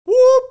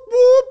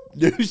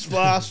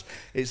Newsflash,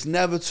 it's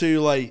never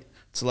too late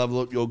to level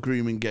up your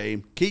grooming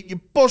game. Keep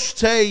your bush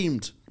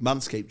tamed.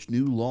 Manscaped's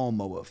new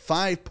lawnmower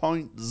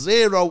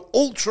 5.0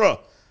 Ultra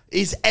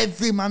is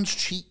every man's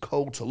cheat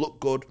code to look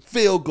good,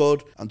 feel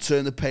good, and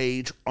turn the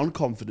page on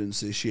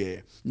confidence this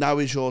year. Now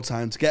is your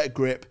time to get a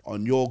grip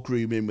on your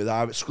grooming with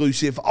our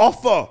exclusive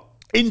offer.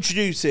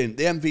 Introducing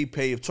the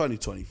MVP of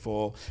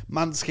 2024,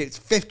 Manscaped's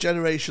 5th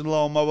generation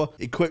lawnmower,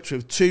 equipped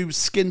with 2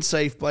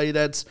 skin-safe blade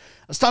heads,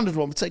 a standard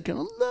one for taking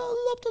a little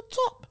up the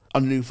top,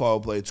 and new foil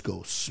blades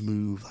go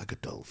smooth like a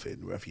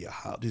dolphin wherever your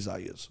heart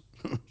desires.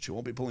 She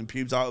won't be pulling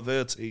pubes out of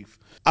her teeth.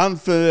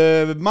 And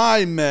for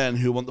my men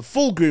who want the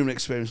full grooming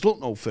experience,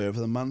 look no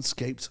further than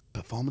Manscaped's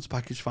Performance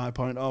Package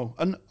 5.0.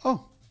 And,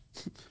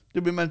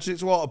 did we mention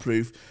it's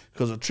waterproof?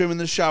 Because a trim in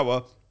the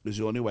shower is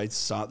the only way to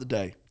start the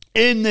day.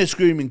 In this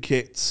grooming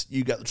kit,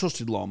 you get the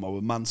trusted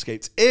lawnmower,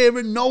 Manscaped's ear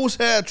and nose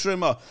hair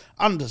trimmer,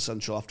 and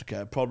essential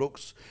aftercare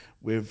products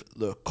with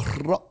the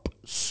Crop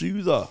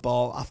Soother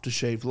Ball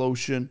Aftershave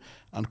Lotion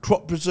and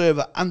Crop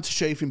Preserver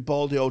Anti-Chafing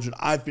Ball Deodorant.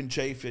 I've been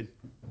chafing.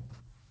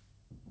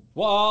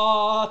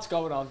 What's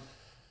going on?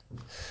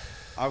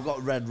 I've got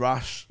a red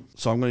rash,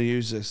 so I'm going to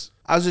use this.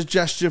 As a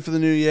gesture for the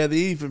new year, they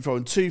even throw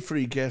in 2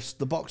 free gifts,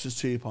 the Boxers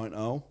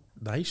 2.0.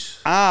 Nice.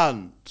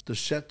 And the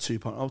Shed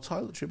 2.0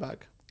 toiletry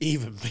bag.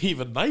 Even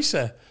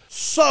nicer.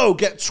 So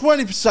get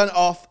 20%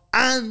 off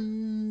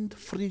and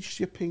free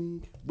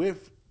shipping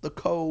with the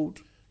code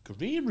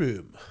Green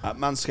Room at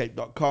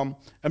manscaped.com.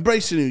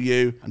 Embrace the new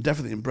you and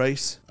definitely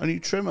embrace a new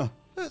trimmer.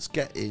 Let's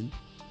get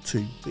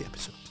into the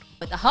episode.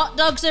 But the hot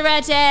dogs are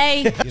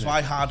ready. That's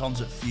why hard-ons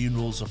at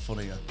funerals are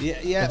funnier.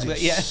 Yeah.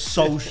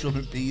 So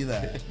shouldn't be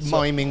there.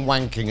 Miming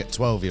wanking at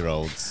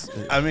 12-year-olds.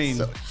 I mean,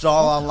 it's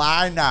all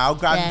online now.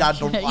 Granddad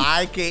don't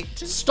like it.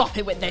 Stop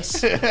it with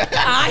this.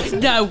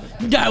 No.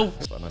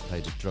 When I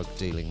played a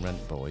drug-dealing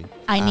rent boy.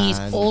 I need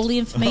all the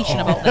information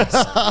about this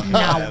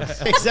now.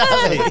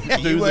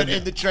 Exactly. You weren't the-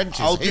 in the trenches.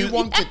 I'll Who do-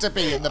 wanted to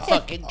be in the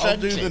fucking I'll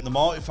do trenches? the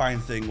mortifying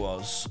thing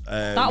was...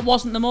 That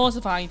wasn't the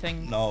mortifying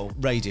thing. No.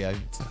 Radio.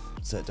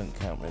 So it doesn't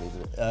count really,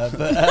 does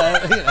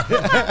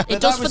it? It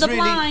does for the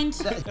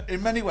blind.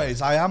 In many ways,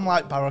 I am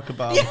like Barack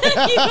Obama.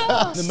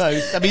 The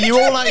most. I mean, you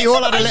all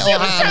had a little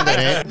hand in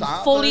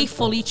it.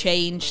 Fully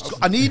changed.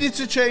 I needed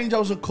to change. I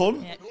was a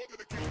cunt. Yeah.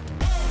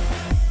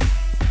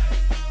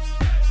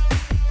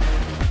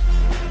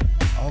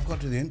 Oh, I've got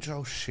to do the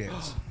intro. Shit.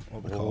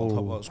 What we call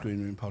Hot Box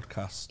Green Room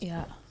podcast.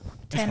 Yeah.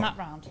 Turn that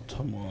round.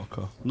 Tom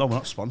Walker. No, we're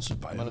not sponsored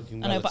by him.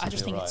 I know, but I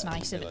just think it's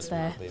nice if it's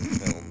there.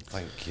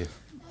 Thank you.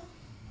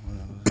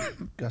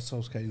 Guest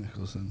host Kate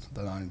Nicholson.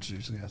 Then I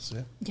introduce the guests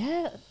here.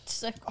 Yeah.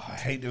 It's like, I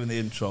hate doing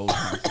the intros.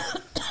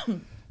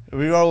 Man. Are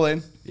we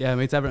rolling? Yeah,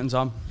 meet Everton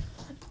Tom.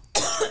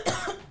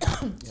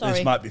 sorry.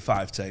 This might be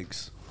 5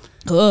 takes.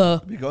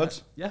 Ugh. Be good?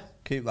 Yeah.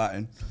 Keep that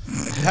in.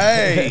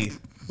 Hey,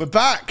 we're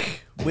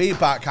back. We're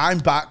back. I'm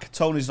back.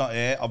 Tony's not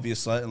here,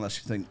 obviously, unless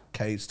you think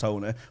Kate's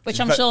Tony. Which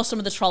I'm sure some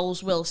of the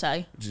trolls will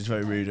say. Which is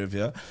very rude of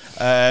you.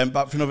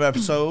 Back for another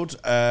episode.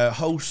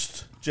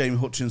 Host, Jamie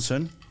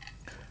Hutchinson.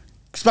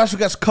 Special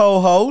guest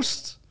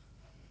co-host.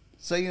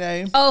 Say your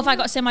name. Oh, have I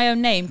got to say my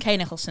own name? Kay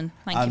Nicholson.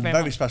 Thank you And very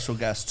very much. special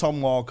guest,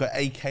 Tom Walker,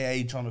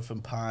 a.k.a.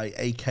 Jonathan Pye,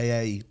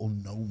 a.k.a.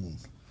 Unknown.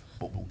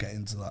 But we'll get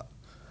into that.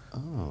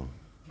 Oh.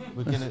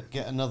 We're going to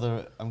get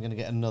another... I'm going to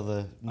get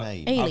another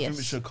name. Alias. I think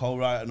we should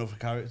co-write another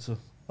character.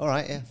 All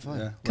right, yeah, fine.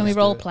 Yeah, Can we let's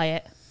role do it. play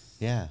it?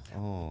 Yeah.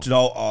 Oh. Do you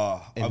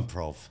know,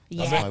 Improv.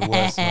 Yeah. That's my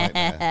worst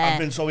nightmare. I've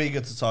been so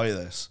eager to tell you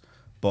this,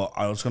 but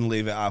I was going to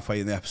leave it halfway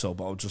in the episode,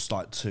 but I was just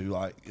like too,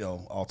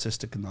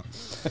 autistic and that.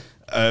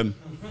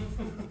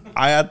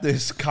 I had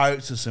this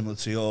character similar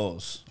to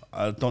yours.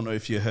 I don't know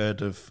if you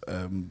heard of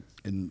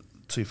in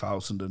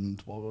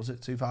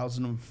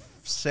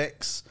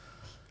 2006,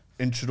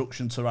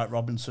 Introduction to Wright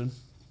Robinson.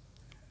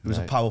 It was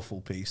a Right.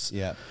 powerful piece.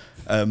 Yeah.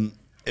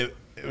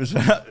 It was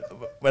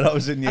when I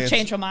was in year... I've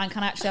changed my mind.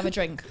 Can I actually have a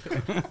drink?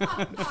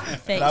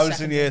 When I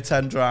was in year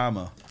 10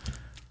 drama,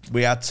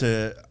 we had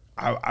to...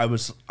 I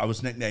was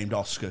nicknamed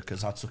Oscar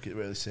because I took it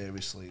really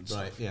seriously. And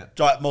Right, stuff. yeah.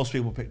 Like most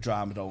people pick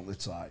drama, don't they?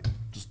 To like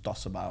just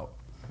doss about.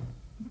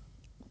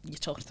 You're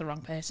talking to the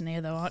wrong person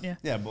here, though, aren't you?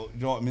 Yeah, but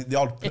you know what I mean. The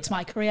odd. It's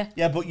my career.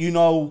 Yeah, but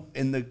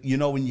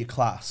in your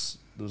class,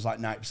 there was like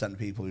 90% of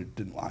people who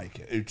didn't like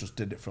it, who just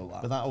did it for a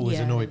laugh. But that always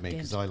Yeah, annoyed me it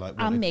because did. I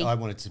And me.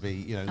 wanted to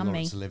be, And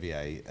Laurence me.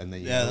 Olivier, and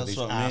then you Yeah, had all that's these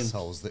what I mean.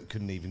 assholes that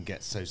couldn't even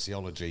get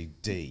sociology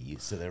D,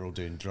 so they're all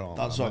doing drama.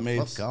 That's I'm what I like,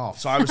 mean. Fuck off.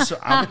 So I was.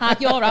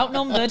 You're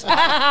outnumbered.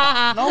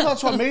 No,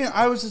 that's what I mean.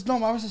 I was the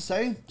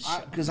same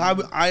because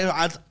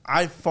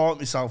I thought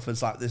myself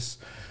as like this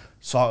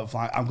sort of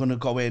like I'm gonna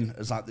go in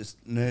as like this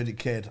nerdy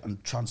kid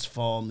and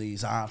transform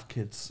these art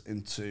kids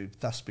into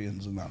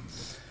thespians and that.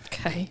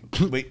 Okay.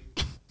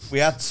 We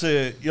had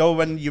to,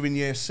 when you're in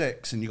year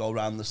 6 and you go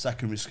around the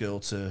secondary school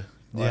to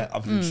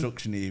have an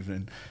introduction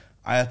evening,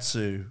 I had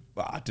to.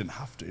 Well, I didn't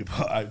have to,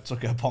 but I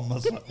took it upon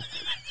myself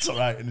to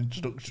write an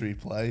introductory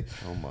play.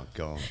 Oh my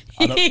god!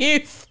 You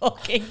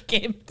fucking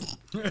gimp.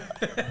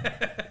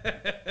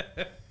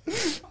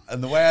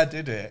 And the way I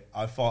did it,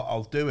 I thought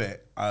I'll do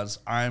it as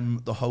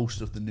I'm the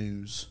host of the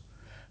news,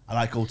 and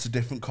I go to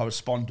different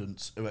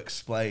correspondents who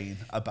explain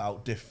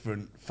about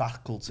different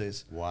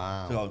faculties.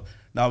 Wow. So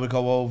now we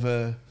go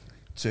over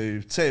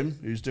to Tim,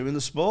 who's doing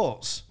the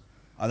sports,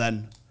 and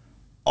then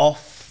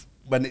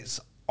when it's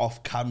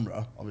off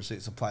camera, obviously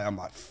it's a play, I'm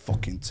like,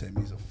 fucking Tim,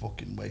 he's a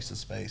fucking waste of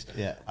space.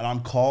 Yeah. And I'm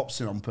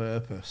corpsing on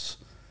purpose.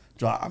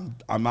 Do you know,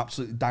 I'm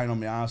absolutely dying on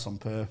my arse on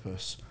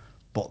purpose.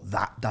 But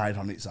that died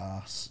on its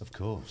arse. Of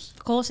course.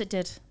 Of course it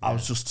did. I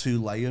was just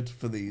too layered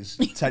for these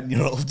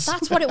 10-year-olds.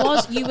 That's what it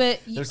was. You were.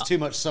 There's too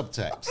much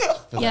subtext.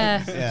 For Yeah.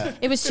 them. Yeah.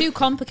 It was too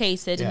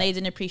complicated, Yeah. and they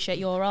didn't appreciate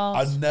your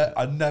art.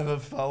 I never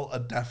felt a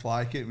death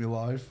like it in my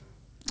life.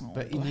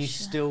 But you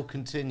still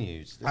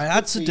continued. I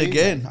had to dig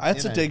in. I had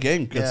to dig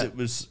in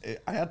because Yeah.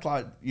 I had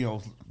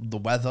the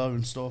weather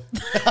and stuff.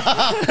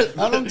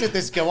 How long did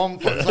this go on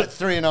for? It was like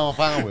 3.5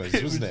 hours,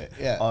 wasn't it?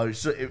 Yeah.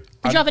 Did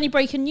you have any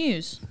breaking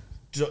news?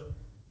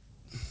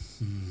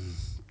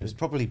 It was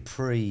probably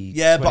pre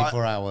Yeah, but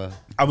 24-hour.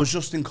 I was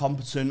just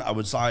incompetent. I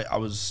was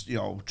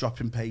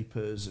dropping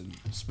papers and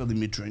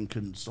spilling my drink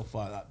and stuff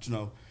like that. You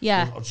know.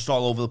 Yeah. I was just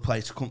all over the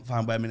place. I couldn't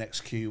find where my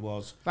next cue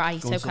was. Right,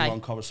 Going to the okay. wrong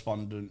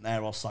correspondent.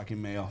 They're all slagging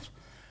me off.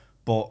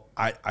 But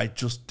I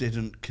just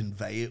didn't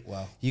convey it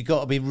well. You got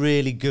to be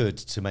really good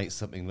to make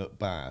something look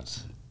bad.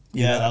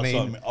 You Yeah, know what I that's what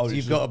I mean. mean. Oh, You've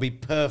it's got to be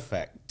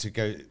perfect to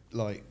go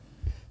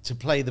to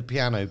play the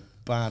piano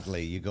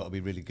badly. You got to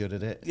be really good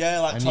at it. Yeah,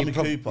 like And Tommy you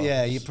Cooper.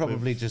 Yeah, you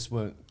probably just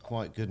weren't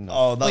quite good enough.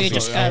 Oh, that's Or you what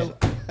just it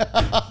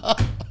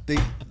go.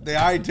 the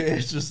idea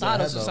is just That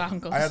there, doesn't though.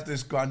 sound good. I had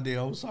this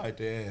grandiose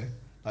idea.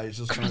 Like it's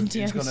just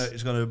Grandiose.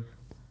 it's gonna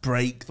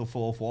break the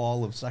fourth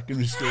wall of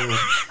secondary school.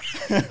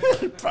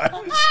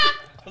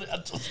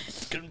 I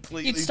just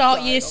completely You'd start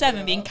died year on 7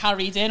 that. being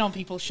carried in on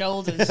people's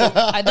shoulders.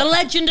 Like, the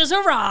legend has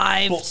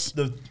arrived.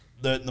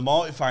 But the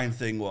mortifying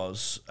thing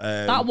was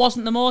That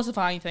wasn't the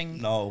mortifying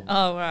thing. no.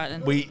 Oh, right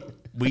then.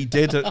 We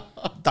did it.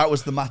 That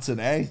was the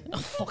matinee.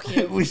 Fuck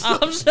you. We still-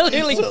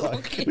 Absolutely we still-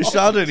 fuck you. We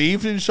started an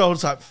evening show.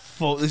 It's like,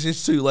 fuck, this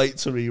is too late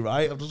to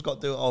rewrite. I've just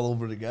got to do it all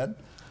over again.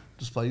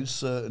 Just playing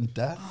certain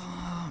death.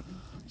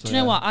 Do you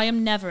know what? I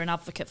am never an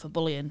advocate for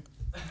bullying.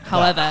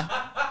 However,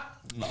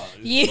 No,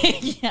 you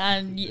It's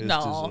didn't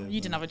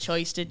deserved, have a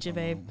choice, did you,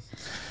 babe?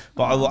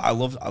 but I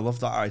love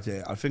that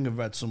idea. I think I've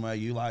read somewhere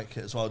you like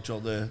it as well,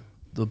 Joe. The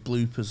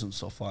bloopers and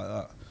stuff like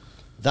that.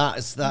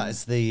 That's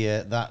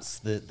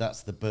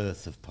the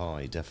birth of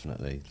Pi,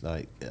 definitely.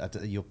 Like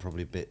you're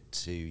probably a bit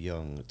too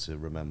young to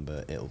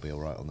remember It'll Be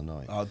Alright on the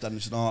Night. Oh,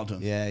 Dennis Nardon.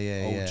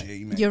 Yeah. OG,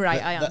 mate. You're right,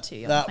 But I am too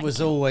young. That thank was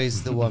you.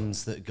 always the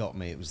ones that got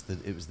me. It was the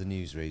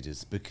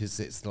newsreaders, because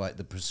it's like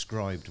the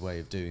prescribed way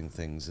of doing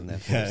things, and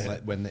therefore it's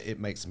like when it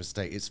makes a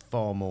mistake, it's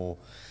far more.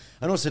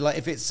 And also, like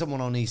if it's someone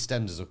on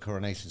EastEnders or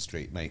Coronation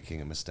Street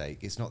making a mistake,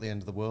 it's not the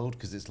end of the world,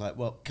 because it's like,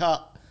 well,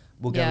 cut.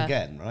 We'll go Yeah.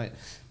 again, right?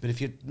 But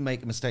if you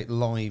make a mistake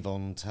live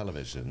on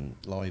television,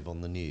 live on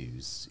the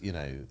news, you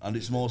know, And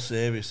it's more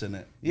serious, isn't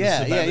it?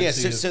 yeah. The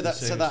So that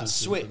seriousness of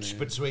switch the-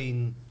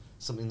 between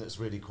something that's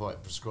really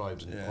quite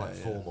prescribed and Yeah, quite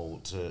yeah. formal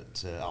to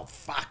oh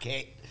fuck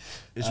it.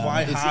 It's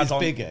why it's hard on,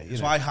 bigger.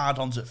 It's why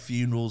hard-ons at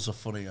funerals are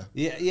funnier.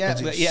 Yeah,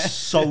 'Cause but it yeah.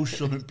 so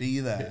shouldn't be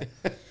there.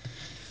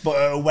 But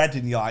at a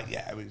wedding, you're like,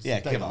 yeah, it's Yeah,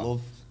 a day come of on.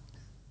 love.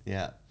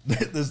 Yeah.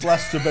 There's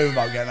less taboo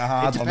about getting a It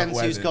hard on at a depends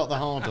wedding. who's got the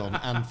hard on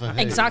and for who.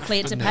 Exactly,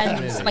 it doesn't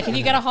depends. really? Like if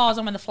you get a hard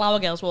on when the flower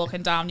girl's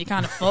walking down, you're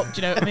kind of fucked.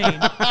 Do you know what I mean?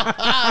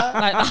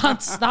 Like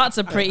that's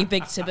a pretty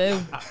big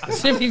taboo.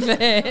 To be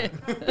fair,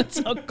 it's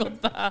not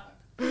good that.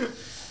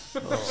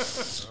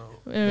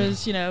 Whereas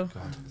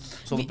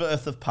So the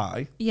birth of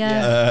Pi.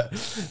 yeah,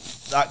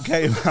 That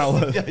came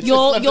out. your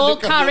look on your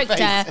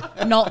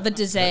character, not the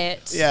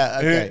dessert. Yeah,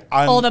 okay.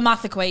 Or the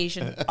math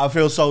equation. I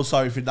feel so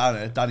sorry for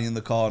Danny in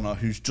the corner,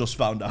 who's just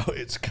found out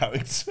it's a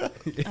character.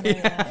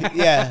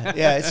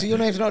 yeah. So your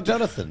name's not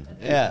Jonathan.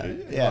 Yeah.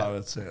 Oh,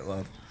 that's it,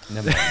 lad.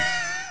 Never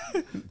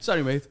mind.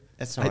 Sorry, mate.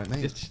 That's all right,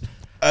 mate.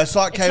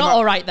 So that It's came not out.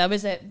 all right though,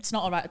 is it? It's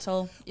not all right at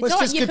all. Well, it's all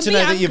right, just you good can to be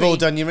know that you've all angry.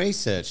 done your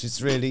research.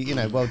 It's really,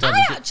 well done.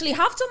 I actually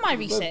have done my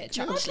research.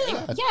 Actually,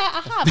 yeah,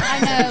 I have. I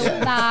know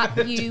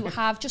that you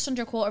have just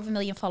under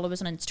 250,000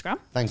 followers on Instagram.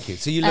 Thank you.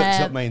 So you looked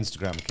up my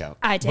Instagram account.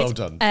 I did. Well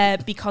done.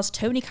 Because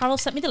Tony Carroll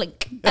sent me the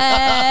link.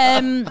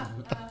 No,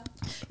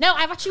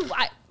 I've actually.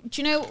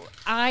 Do you know?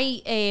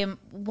 It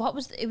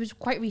was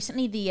quite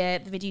recently the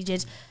video you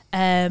did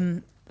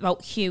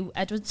about Hugh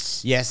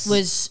Edwards.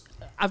 Yes.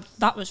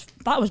 That was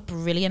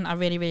brilliant. I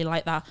really really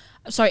like that.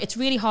 Sorry, it's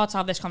really hard to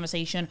have this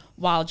conversation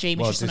while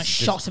Jamie's just on a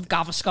shot of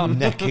Gaviscon.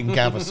 Necking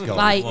Gaviscon.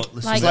 Like,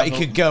 This like, is Like he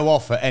could go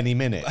off at any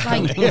minute.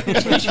 like,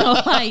 you're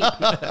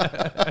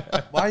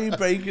like, Why are you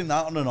breaking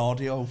that on an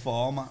audio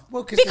format?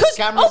 Well, because there's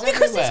cameras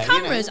because there's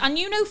everywhere, cameras, and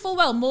you know full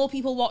well more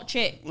people watch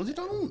it, Well, they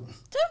don't.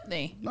 don't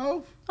they?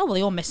 No. Oh well,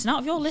 you're missing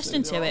out if you're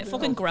listening to it.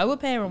 Fucking grow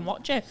up here and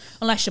watch it.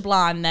 Unless you're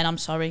blind, then I'm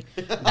sorry.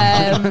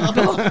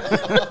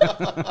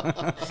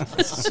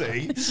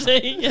 See?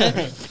 See, yeah.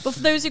 But for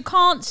those who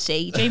can't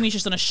see, Jamie's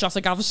just on a shot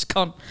of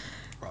Gaviscon.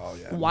 Oh,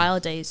 yeah.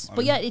 Wild days.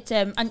 But yeah, it's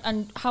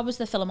and how was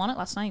the Philharmonic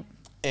last night?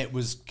 It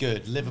was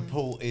good.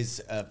 Liverpool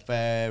is a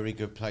very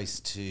good place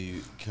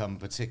to come,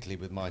 particularly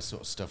with my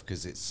sort of stuff,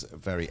 because it's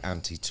very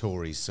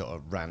anti-Tory sort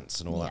of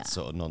rants and all Yeah. that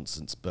sort of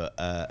nonsense. But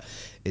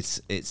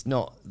it's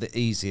not the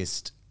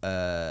easiest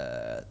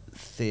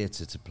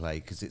theatre to play,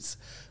 because it's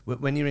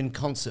when you're in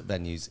concert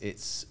venues,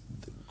 it's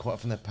quite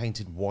often they're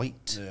painted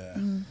white. Yeah.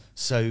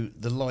 So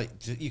the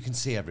light, you can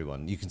see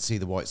everyone. You can see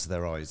the whites of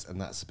their eyes, and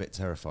that's a bit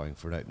terrifying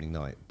for an opening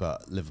night.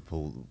 But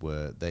Liverpool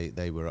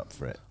they were up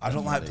for it. I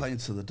don't like playing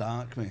to the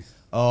dark, me.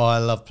 Oh, I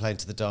love playing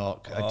to the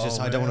dark. I Oh, don't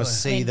want really? to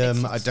see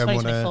them. I don't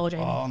want to. 2024,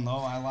 Jamie. Oh no,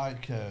 I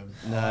like.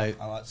 No.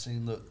 I like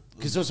seeing the.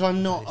 Because also,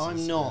 I'm not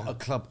faces, a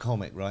club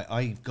comic, right?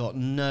 I've got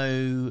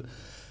no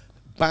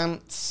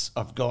bants.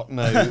 I've got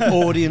no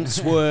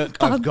audience work.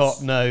 I've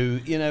got no,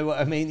 you know what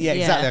I mean? Yeah,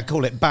 Yeah. exactly. I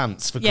call it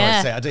bants for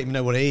Yeah. Christ's sake. I don't even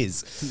know what it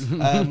is.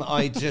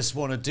 I just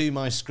want to do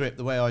my script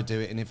the way I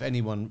do it, and if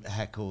anyone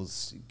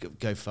heckles,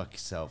 go fuck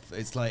yourself.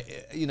 It's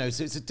like, you know,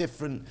 so it's a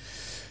different.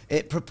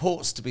 It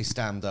purports to be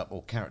stand-up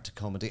or character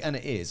comedy, and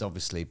it is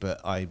obviously.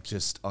 But I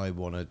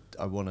want to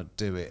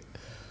do it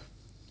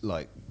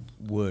like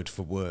word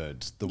for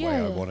word the way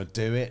I Yeah. want to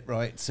do it,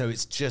 right? So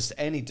it's just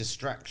any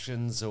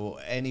distractions or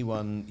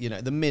anyone, you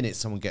know, the minute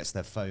someone gets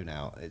their phone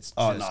out, it's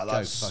Oh just no, go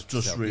that's fuck just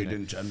yourself, rude you know.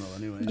 in general,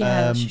 anyway.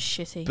 Yeah, that's just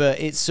shitty.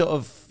 But it's sort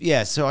of,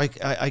 yeah, so it's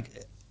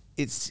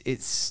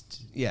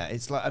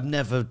like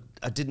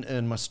I didn't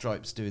earn my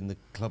stripes doing the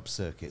club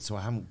circuit, so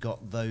I haven't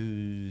got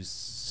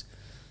those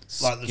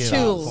Like the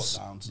skills. Tools.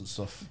 put downs and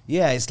stuff.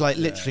 Yeah, it's like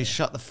literally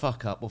shut the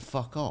fuck up or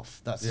fuck off.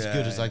 That's as Yeah,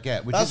 good as I yeah.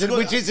 get, which That's isn't, good.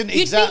 which isn't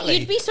You'd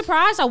exactly. be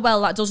surprised how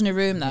well that does in a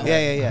room, though.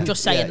 Yeah.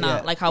 Just saying Yeah,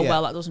 that, yeah, like how yeah.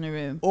 well that does in a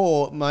room.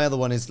 Or my other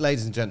one is,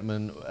 ladies and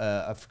gentlemen,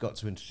 I forgot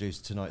to introduce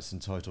tonight's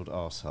entitled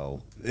arsehole.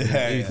 Yeah,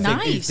 Who yeah. who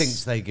Nice.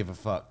 thinks they give a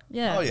fuck.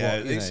 Yeah. Oh yeah,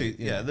 What, you it's, know,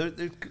 yeah.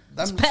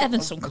 It's better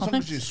than some As long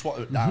comics. as you swat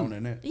it down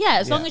in it. Yeah,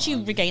 as long as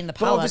you regain the But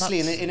power.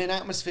 obviously, that's- in an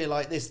atmosphere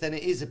like this, then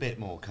it is a bit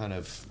more kind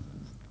of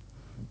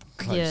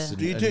close. Yeah. And,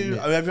 Do you and do? knit.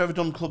 Have you ever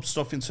done club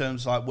stuff in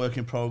terms of like work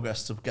in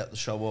progress to get the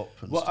show up?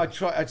 And Well,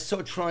 stuff? I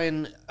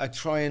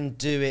try and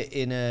do it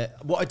in a.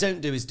 What I don't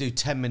do is do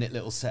 10-minute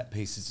little set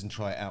pieces and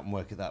try it out and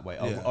work it that way.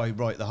 Yeah. I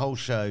write the whole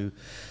show.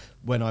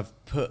 When I've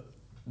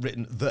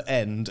written the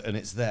end and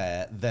it's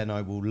there, then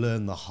I will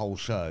learn the whole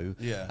show.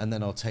 Yeah. And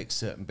then I'll take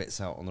certain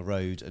bits out on the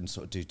road and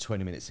sort of do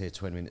 20 minutes here,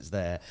 20 minutes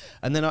there,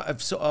 and then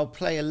I'll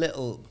play a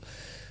little.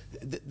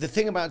 The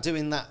thing about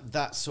doing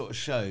that sort of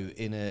show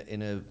in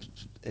a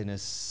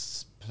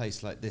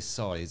place like this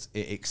size,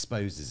 it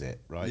exposes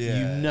it, right?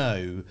 Yeah. You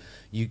know,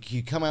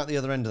 you come out the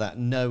other end of that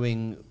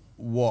knowing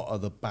what are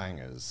the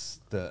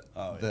bangers that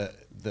Oh, yeah.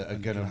 that are And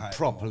you going can to hype them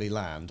properly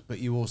land, but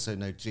you also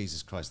know,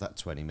 Jesus Christ, that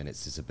 20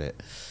 minutes is a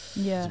bit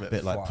yeah.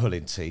 bit like flat.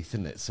 pulling teeth,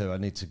 isn't it? So I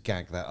need to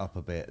gag that up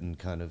a bit and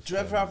kind of. Do you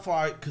ever have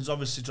like, because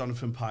obviously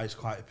Jonathan Pye's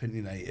quite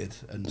opinionated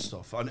and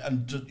stuff,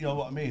 and you know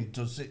what I mean?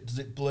 Does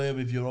it blur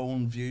with your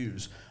own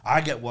views?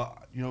 I get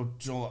what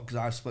because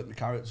I split my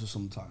characters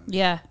sometimes.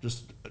 Yeah.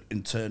 Just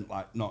intern,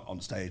 like not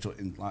on stage, but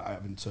I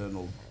have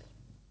internal.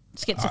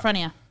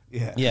 Schizophrenia.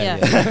 Yeah.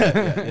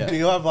 Yeah. Do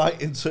you have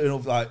like internal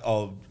like,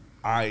 oh,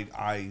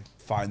 I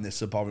find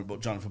this abhorrent,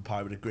 but Jonathan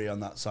Pye would agree on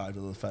that side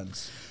of the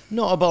fence?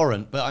 Not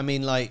abhorrent, but I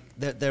mean, like,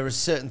 there are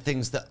certain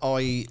things that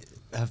I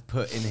have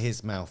put in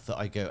his mouth that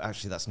I go,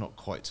 actually, that's not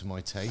quite to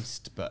my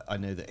taste, but I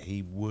know that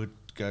he would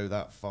go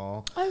that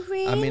far. Oh,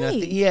 I mean,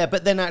 really? yeah,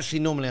 but then actually,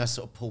 normally I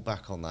sort of pull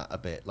back on that a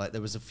bit. Like,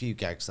 there was a few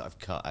gags that I've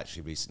cut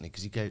actually recently,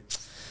 because you go,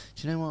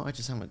 do you know what? I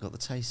just haven't got the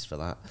taste for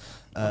that.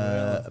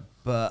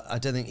 But I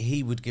don't think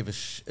he would give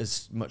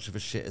as much of a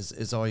shit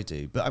as I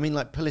do. But I mean,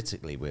 like,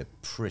 politically, we're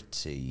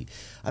pretty.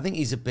 I think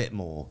he's a bit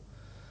more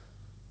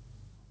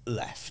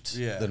left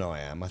than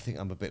I am. I think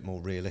I'm a bit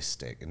more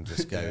realistic and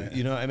just go,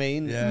 you know what I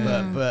mean?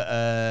 Yeah.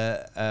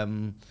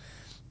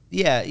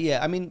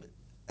 I mean,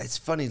 it's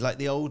funny, like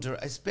the older,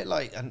 it's a bit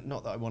like, and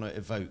not that I want to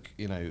evoke,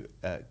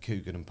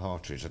 Coogan and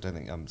Partridge. I don't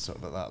think I'm sort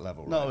of at that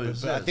level. No, right?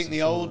 But I think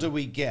the older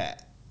we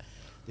get,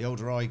 the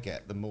older I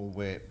get, the more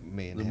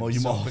me and The him more you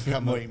sort of morph,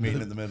 become what you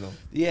mean in the middle.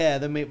 Yeah,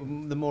 the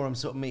more I'm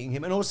sort of meeting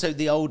him, and also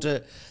the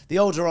older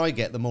I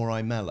get, the more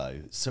I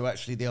mellow. So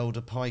actually, the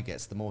older Pye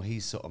gets, the more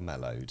he's sort of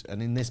mellowed.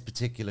 And in this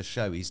particular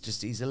show,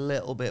 he's a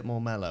little bit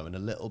more mellow and a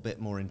little bit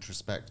more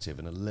introspective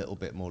and a little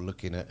bit more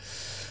looking at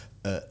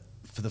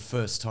for the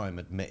first time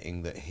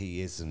admitting that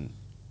he isn't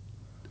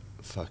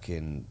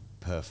fucking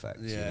perfect.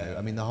 You Yeah. know?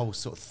 I mean, the whole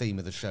sort of theme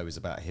of the show is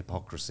about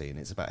hypocrisy, and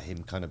it's about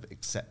him kind of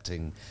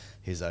accepting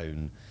his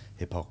own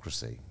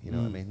hypocrisy. You know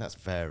what I mean? That's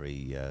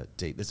very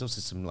deep. There's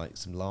also some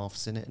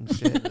laughs in it and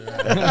shit.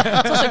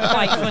 It's also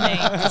quite funny.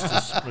 Just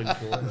a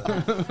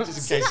sprinkle.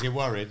 Just in case you're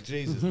worried,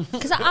 Jesus.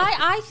 Because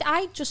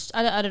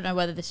I don't know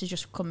whether this is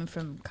just coming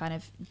from kind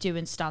of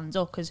doing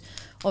stand-up, because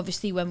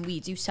obviously when we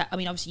do set, I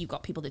mean, obviously you've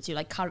got people that do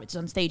like characters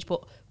on stage,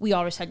 but we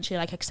are essentially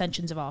like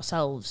extensions of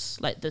ourselves,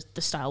 like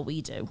the style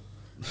we do.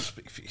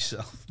 Speak for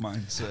yourself.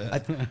 Mine's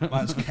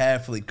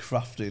carefully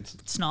crafted.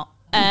 It's not.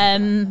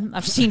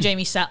 I've seen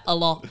Jamie set a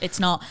lot. It's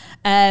not.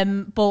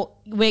 But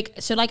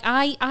so like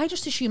I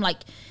just assume like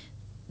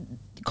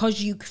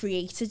because you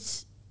created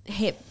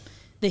him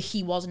that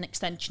he was an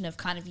extension of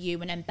kind of you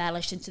and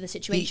embellished into the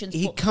situations.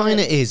 He but kind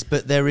of is,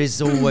 but there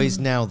is always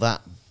now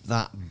that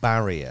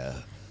barrier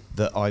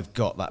that I've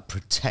got, that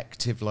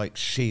protective like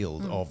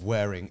shield of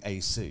wearing a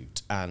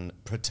suit and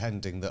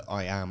pretending that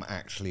I am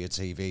actually a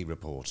TV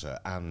reporter.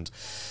 And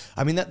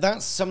I mean,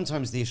 that's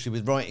sometimes the issue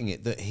with writing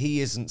it, that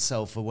he isn't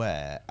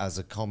self-aware as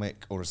a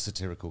comic or a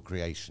satirical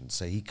creation,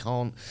 so he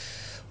can't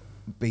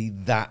be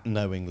that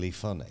knowingly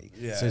funny.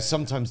 Yeah. So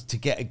sometimes to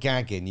get a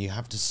gag in, you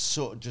have to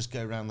sort of just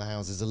go around the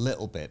houses a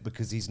little bit,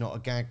 because he's not a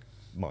gag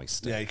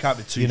meister. Yeah, you can't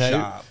be too You know?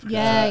 sharp.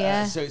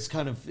 Yeah. So it's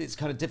kind of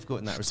difficult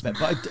in that respect.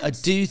 But I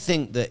do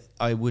think that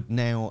I would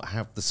now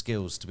have the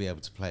skills to be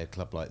able to play a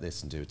club like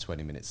this and do a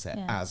 20-minute set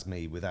as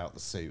me without the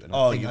suit, and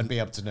I think I'd be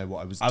able to know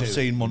what I was doing. I've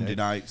seen you Monday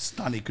know? nights.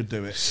 Danny could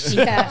do it.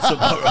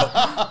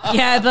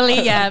 Yeah.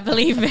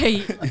 Believe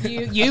me,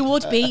 you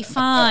would be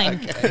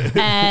fine.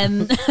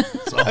 And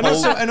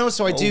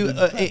also, I do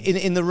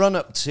in the run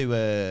up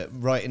to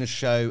writing a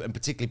show and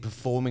particularly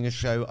performing a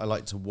show. I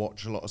like to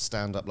watch a lot of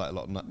stand up, like a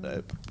lot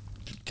of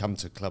come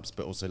to clubs,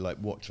 but also like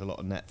watch a lot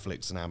of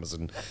Netflix and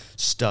Amazon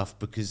stuff,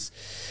 because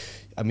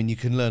I mean, you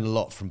can learn a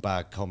lot from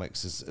bad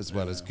comics as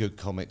well as good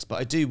comics. But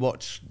I do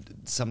watch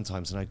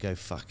sometimes, and I go,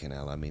 fucking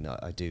hell. I mean,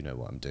 I do know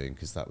what I'm doing,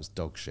 because that was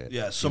dog shit.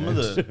 Yeah, some of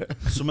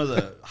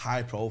the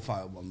high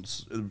profile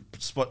ones,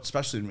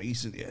 especially in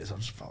recent years, I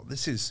just felt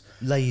this is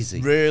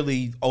Lazy.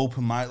 really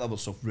open mic level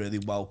stuff, really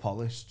well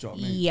polished. Do you know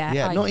what I mean? Yeah,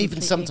 Yeah, I not even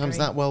completely sometimes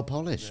agree. that well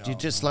polished. You're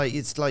just like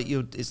it's like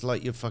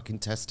you're fucking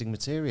testing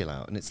material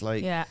out, and it's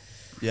like Yeah.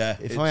 Yeah,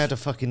 if I had a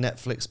fucking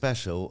Netflix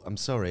special, I'm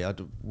sorry,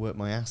 I'd work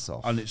my ass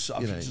off. and it's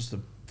I you think know. just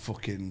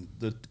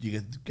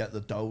you get the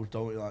dough,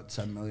 don't you, like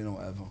 10 million or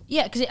whatever.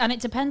 Yeah, and it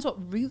depends what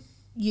route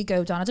you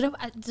go down. I don't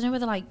know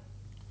whether like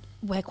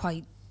we're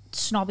quite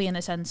snobby in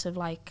the sense of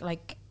like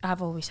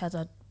I've always said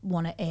I'd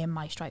want to earn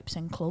my stripes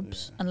in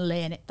clubs and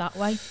learn it that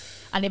way.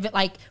 And if it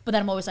like, but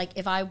then I'm always like,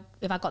 if I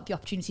got the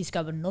opportunity to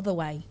go another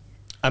way,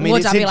 I mean,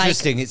 would it's I be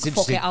interesting. Like, it's fuck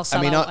interesting. It, I'll sell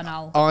I mean, out and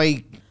I'll.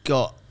 I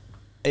got.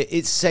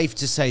 It's safe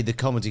to say the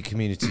comedy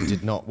community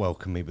did not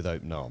welcome me with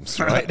open arms,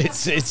 right? It's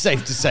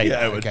safe to say. Yeah,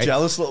 that, we're okay?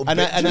 jealous little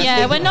And I- bitches. and I Yeah,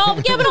 think- we're not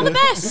the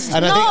best.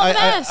 And not the I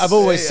best. think I've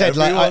always Yeah, said,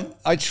 like, everyone.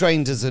 I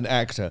trained as an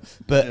actor,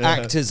 but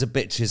actors are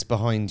bitches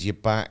behind your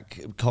back,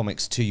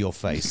 comics to your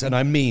face. And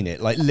I mean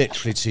it, like,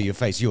 literally to your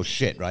face. You're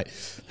shit, right?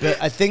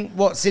 But I think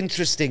what's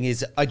interesting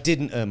is I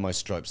didn't earn my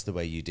stripes the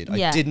way you did.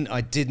 Yeah.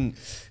 I didn't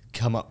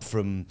come up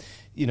from,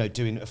 you know,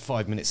 doing a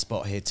 5-minute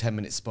spot here,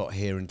 10-minute spot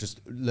here, and just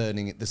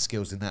learning the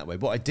skills in that way.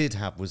 What I did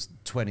have was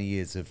 20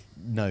 years of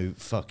no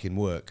fucking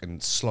work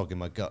and slogging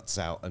my guts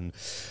out, and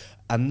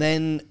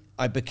then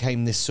I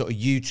became this sort of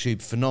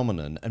YouTube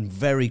phenomenon, and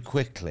very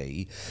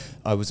quickly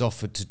I was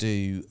offered to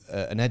do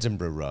an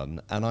Edinburgh run,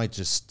 and I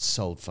just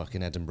sold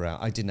fucking Edinburgh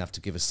out. I didn't have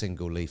to give a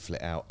single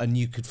leaflet out, and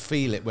you could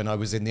feel it when I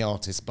was in the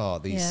artist bar,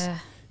 these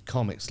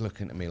comics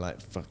looking at me like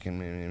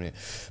fucking.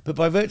 But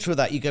by virtue of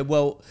that, you go,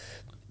 well,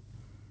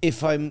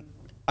 if I'm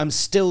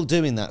still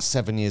doing that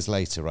 7 years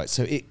later, right?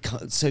 So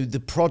the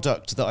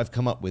product that I've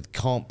come up with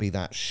can't be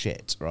that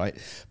shit, right?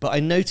 But I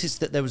noticed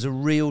that there was a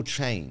real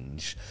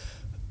change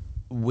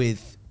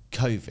with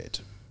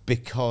COVID,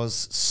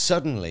 because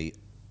suddenly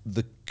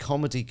the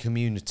comedy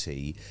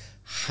community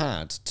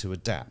had to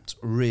adapt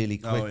really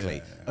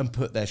quickly and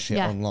put their shit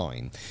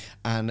online.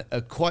 And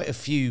quite a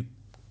few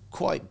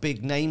quite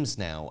big names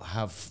now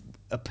have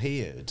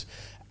appeared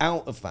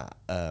out of that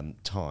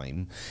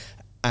time.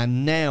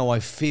 And now I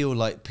feel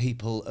like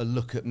people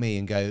look at me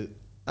and go,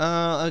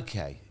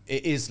 okay,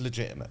 it is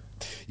legitimate.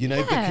 You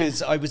know,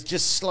 because I was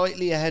just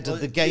slightly ahead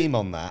of the game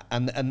on that,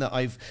 and that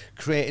I've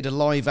created a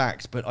live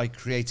act, but I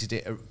created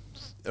it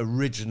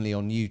originally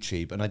on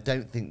YouTube, and I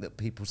don't think that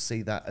people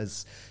see that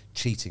as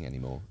cheating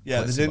anymore.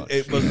 Yeah,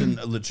 it wasn't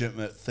a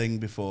legitimate thing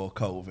before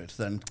COVID.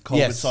 Then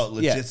COVID sort of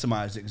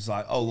legitimised it. It's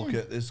like, oh, look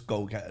at this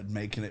go-getter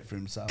making it for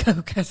himself.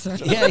 Go-getter.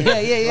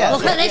 Yeah.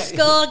 Look at this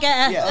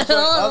go-getter. Yeah,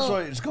 that's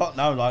what it's got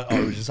now. Like,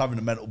 oh, he's just having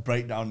a mental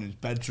breakdown in his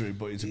bedroom,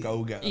 but he's a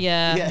go-getter.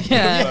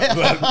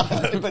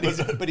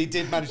 But he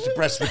did manage to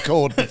press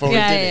record before he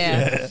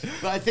did it.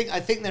 But I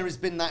think there has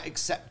been that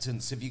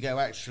acceptance. If you go,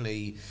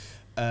 actually.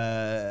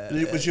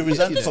 Was you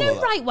resentful There's of no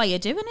that? right way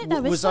of doing it,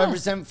 though, Was is there? I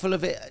resentful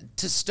of it?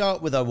 To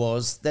start with, I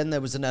was. Then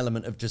there was an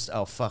element of just,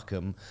 oh, fuck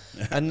them.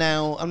 And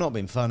now I'm not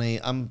being funny.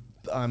 I'm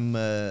I'm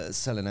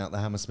selling out the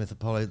Hammersmith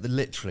Apollo.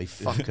 Literally,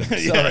 fuck 'em.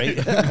 Sorry.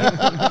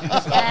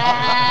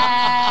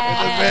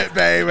 Yes. bit,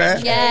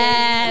 baby.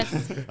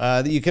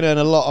 Yes. You can earn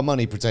a lot of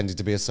money pretending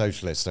to be a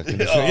socialist. I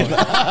can assure you.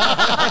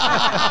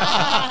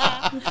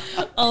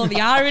 Oh,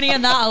 the irony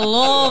in that. I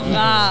love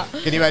that.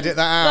 Can you edit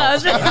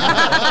that out?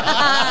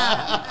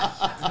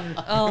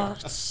 Oh,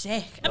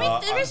 sick. I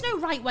mean, there is no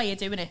right way of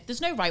doing it.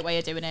 There's no right way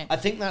of doing it. I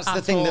think that's the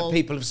at thing all. that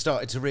people have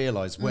started to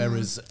realise.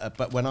 Whereas,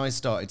 but when I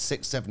started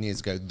 6-7 years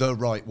ago, the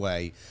right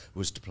way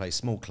was to play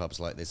small clubs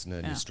like this and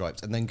earn your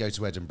stripes, and then go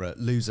to Edinburgh,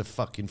 lose a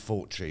fucking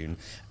fortune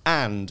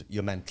and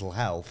your mental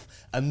health,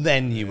 and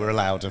then you were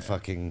allowed a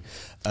fucking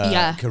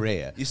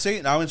career. You see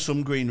it now in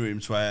some green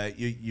rooms where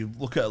you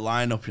look at a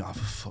lineup, you're like,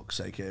 for fuck's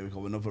sake, here we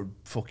go, another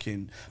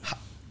fucking.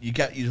 You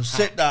just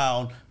sit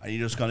down and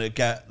you're just gonna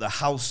get the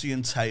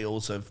halcyon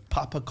tales of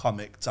Papa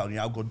Comic telling you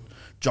how good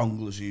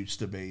Jonglers used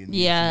to be. And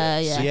Yeah.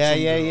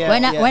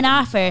 When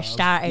I first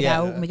started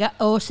out, we got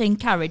horse and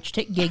carriage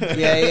to gig.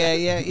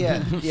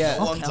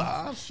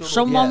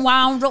 Someone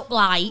wound up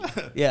light.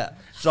 Yeah.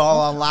 It's all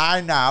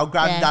online now.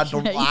 Granddad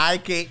Yeah. don't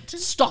like it.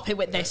 Stop it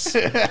with this.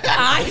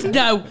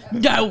 No,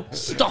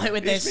 stop it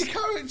with It's this. my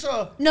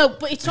character. No,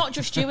 but it's not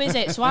just you, is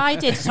it? So I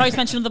did, sorry to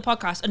mention another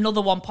podcast,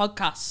 another one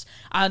podcast,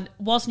 and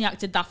Wozniak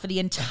did that for the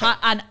entire,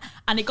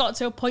 and it got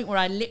to a point where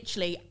I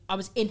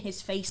was in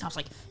his face, and I was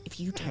like, if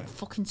you don't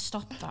fucking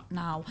stop that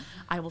now,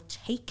 I will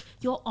take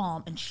your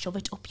arm and shove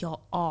it up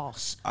your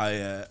arse.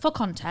 For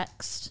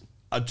context.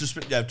 I've just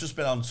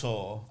been on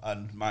tour,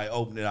 and my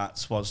opening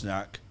act's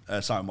Wozniak,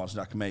 Simon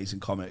Wozniak,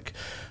 amazing comic.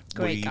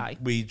 Great guy.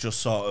 We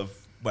just sort of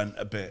went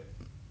a bit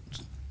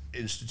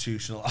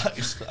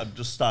institutionalized and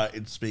just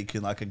started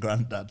speaking like a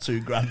granddad,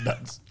 two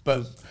granddads,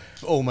 but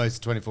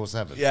Almost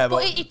 24/7. yeah,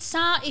 But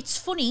it's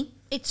funny.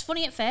 It's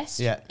funny at first.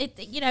 Yeah.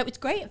 It's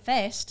great at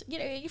first.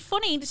 You're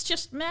funny. It's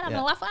just, man, I'm Yeah.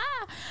 gonna laugh.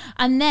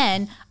 And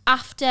then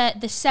after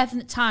the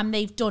 7th time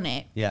they've done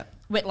it, Yeah.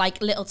 with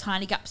like little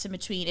tiny gaps in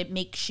between, it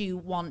makes you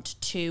want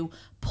to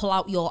pull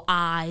out your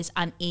eyes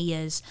and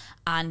ears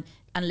and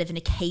live in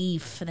a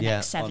cave for the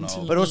next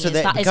 17 But also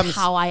years. That is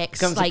how I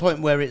becomes a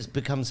point where it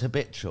becomes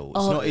habitual.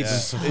 It's not even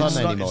for fun It's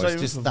not- anymore. it's It's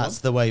not just even for that's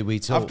the way we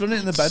talk. I've done it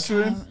in the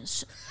bedroom.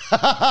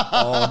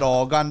 Oh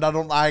no, Granddad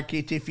don't like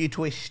it if you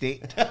twist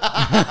it.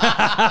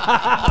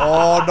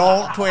 Oh,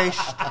 don't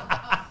twist.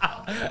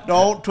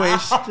 Don't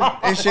twist.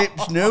 This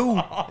hip's new.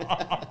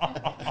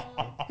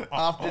 I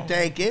have to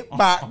take it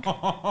back.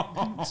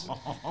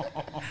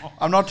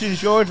 I'm not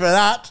insured for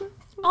that.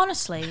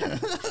 Honestly,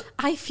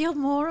 I feel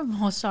more and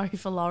more sorry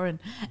for Lauren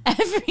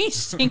every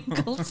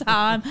single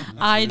time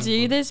I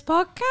do this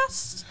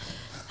podcast.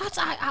 Could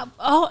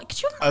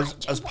you imagine?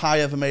 Has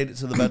Pi ever made it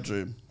to the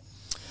bedroom?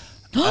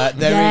 There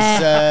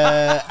is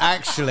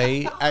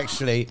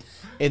actually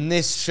in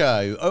this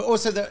show.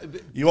 Also,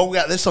 You won't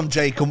get this on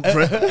Jay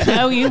Comfrey.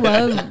 No, you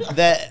won't.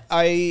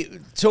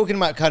 talking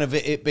about kind of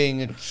it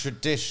being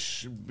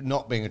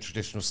not being a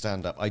traditional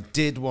stand-up. I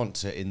did want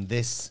to in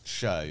this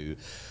show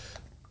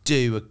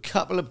do a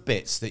couple of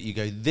bits that you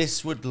go,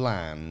 this would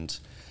land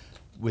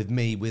with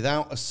me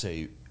without a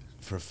suit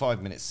for a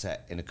 5-minute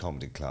set in a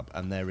comedy club.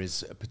 And there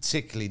is,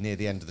 particularly near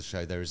the end of the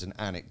show, there is an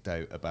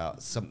anecdote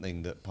about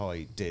something that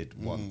Pi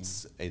did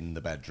once in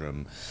the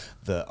bedroom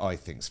that I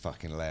think's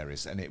fucking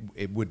hilarious, and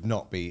it would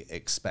not be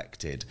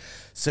expected.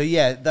 So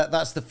yeah,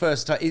 that's the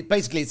first time.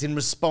 Basically, it's in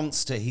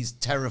response to he's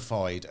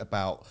terrified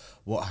about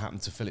what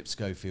happened to Philip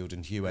Schofield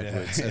and Hugh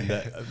Edwards, and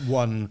that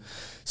one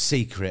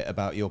secret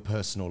about your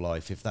personal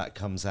life, if that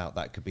comes out,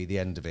 that could be the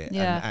end of it.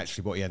 Yeah. And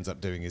actually what he ends up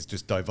doing is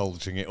just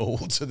divulging it all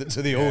to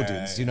the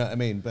audience. You know what I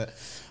mean? But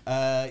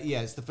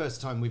it's the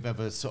first time we've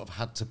ever sort of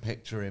had to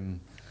picture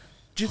him.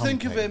 Do you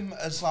think of humping. him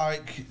as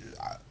like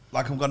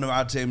I'm going to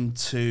add him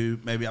to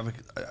maybe have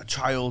a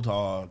child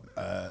or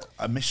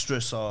a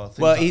mistress or things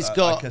Well, like he's that,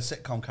 got- like a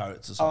sitcom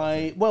character? Sort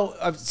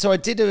of thing? I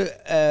did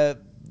the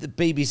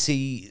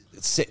BBC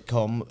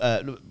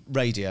sitcom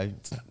radio,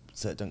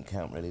 so it doesn't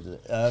count really,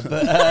 does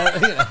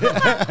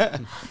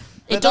it?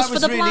 It does for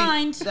the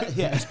blind.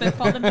 Spoke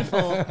about them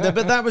before. No,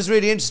 but that was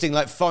really interesting,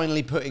 like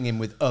finally putting him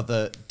with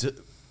other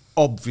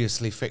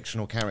obviously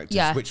fictional characters,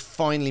 Yeah. which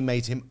finally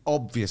made him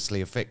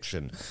obviously a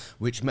fiction,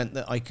 which meant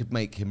that I could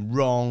make him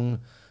wrong,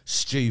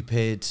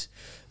 stupid,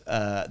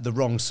 the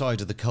wrong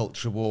side of the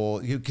culture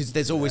war, because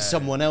there's always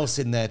someone else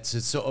in there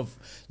to sort of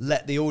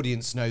let the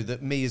audience know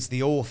that me as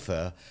the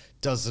author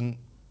doesn't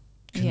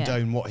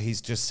condone what he's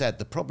just said.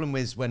 The problem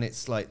is when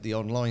it's like the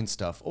online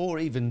stuff, or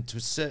even to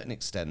a certain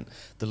extent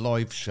the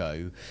live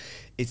show,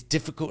 it's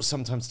difficult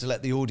sometimes to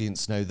let the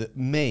audience know that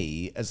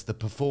me as the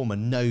performer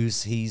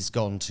knows he's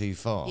gone too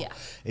far. Yeah.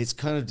 It's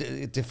kind of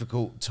a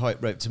difficult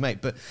tightrope to make.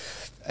 But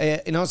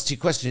in answer to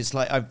your question, it's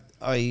like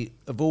I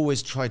have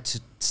always tried to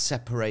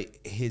separate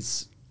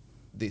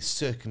the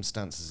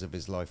circumstances of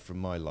his life from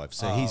my life.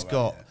 So he's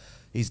got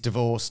He's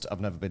divorced. I've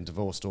never been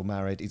divorced or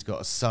married. He's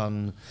got a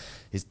son.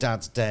 His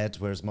dad's dead,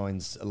 whereas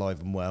mine's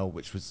alive and well,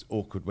 which was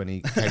awkward when he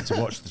came to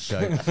watch the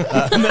show.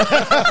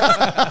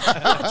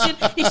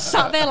 He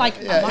sat there like,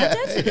 am I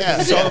dead?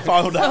 Yeah. So I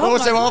found out. Oh my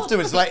Also God.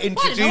 afterwards, like Why didn't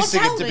no one introducing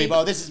tell it to me? people.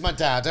 Oh, this is my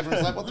dad.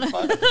 Everyone's like, what the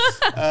fuck?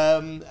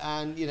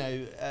 And you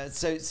know,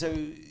 so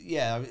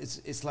yeah,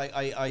 it's like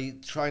I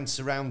try and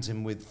surround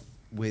him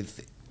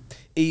with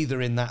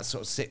either in that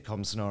sort of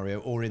sitcom scenario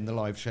or in the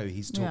live show,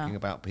 he's talking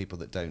about people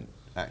that don't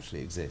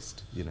actually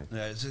exist. You know.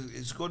 Yeah,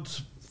 it's a good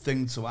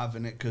thing to have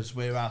in it because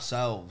we're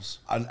ourselves,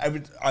 and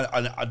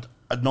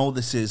I know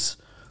this is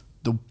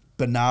the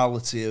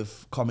banality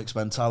of comics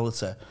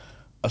mentality.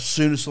 As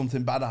soon as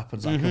something bad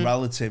happens, like a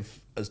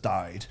relative has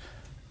died,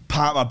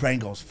 part of my brain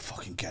goes,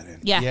 "Fucking get in."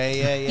 Yeah,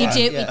 Yeah. You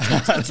do. Yeah.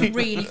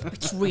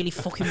 It's really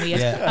fucking weird.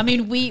 Yeah. I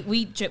mean,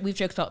 we've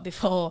joked about it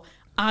before.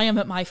 I am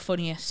at my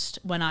funniest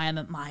when I am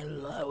at my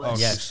lowest. Oh,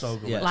 Yes. it's so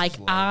good. Yeah.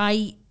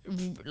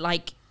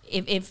 Like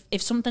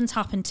if something's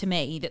happened to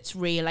me that's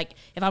real, like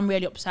if I'm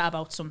really upset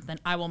about something,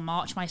 I will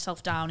march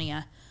myself down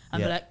here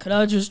and be like, "Can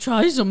I just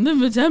try something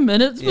for 10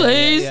 minutes,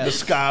 please?" The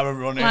scar are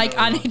running. Like,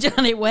 and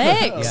it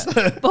works.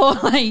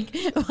 But like,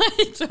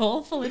 it's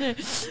awful, isn't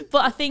it?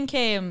 But I think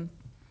yeah,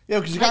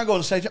 because you can't go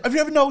on stage. Have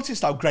you ever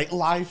noticed how great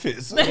life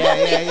is?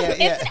 Yeah.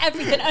 isn't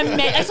everything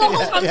amazing? It's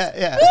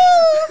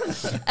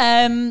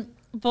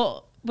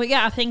all But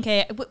yeah, I think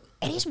it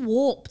is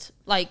warped,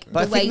 like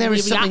But the way we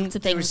react to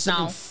there is things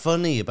something now.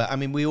 funny about. I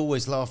mean, we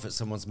always laugh at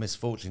someone's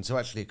misfortune. So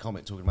actually, a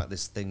comic talking about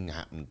this thing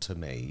happened to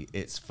me,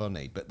 it's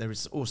funny. But there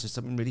is also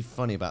something really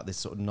funny about this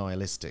sort of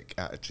nihilistic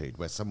attitude,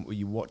 where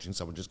you're watching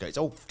someone just go, "It's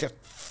all just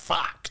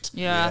fucked."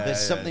 Yeah. There's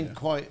something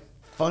quite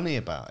funny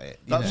about it.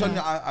 you That's know? when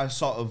I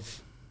sort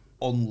of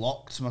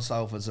unlocked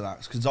myself as an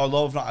actor, because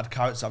although I've not had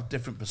characters, I have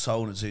different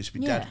personas. I used to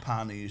be Yeah.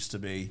 deadpan, I used to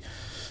be,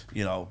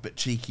 you know, a bit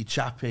cheeky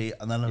chappy,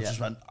 and then I just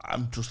went,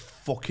 I'm just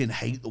fucking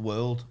hate the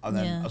world. And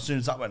then as soon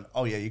as that went,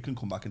 oh yeah, you can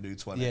come back and do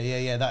 20.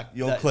 Yeah.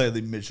 You're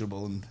clearly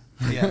miserable and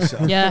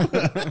Yeah,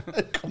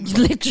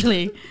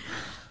 literally.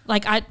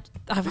 Like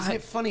Isn't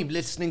it funny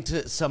listening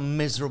to some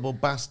miserable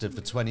bastard for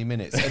 20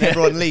 minutes and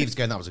everyone leaves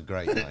going, "That was a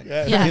great night."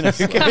 yeah.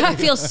 I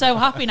feel so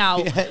happy now,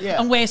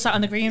 Yeah. and we're sat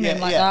in the green room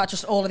like yeah. that,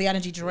 just all of the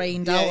energy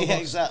drained out of us.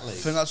 exactly. I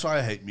think that's why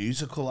I hate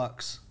musical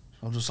acts.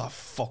 I'm just like,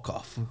 fuck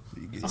off,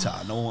 you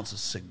guitar. No one wants to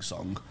sing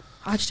song.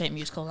 I just hate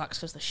musical acts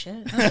because they're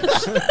shit.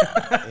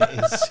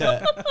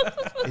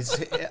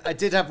 I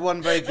did have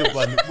one very good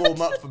one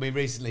warm up for me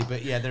recently,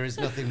 but yeah, there is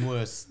nothing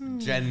worse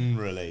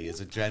generally,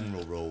 as a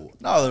general rule.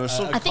 No, there are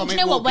some. I think, you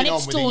know what, when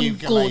it's done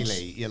good,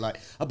 you're like,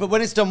 but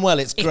when it's done well,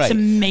 it's great.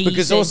 amazing.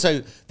 Because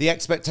also the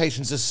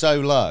expectations are so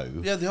low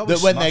they always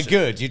that when they're smash it.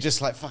 good, you're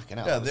just like, fucking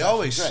hell. Yeah, that was they actually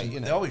always great, you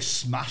know? they always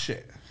smash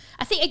it.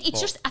 I think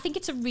I think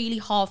it's a really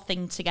hard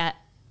thing to get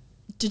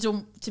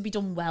to be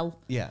done well.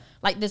 Yeah.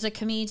 Like there's a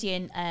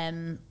comedian.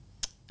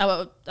 I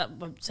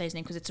won't say his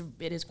name because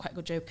it is quite a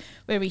good joke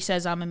where he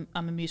says I'm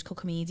a musical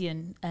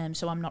comedian,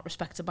 so I'm not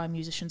respected by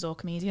musicians or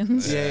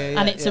comedians.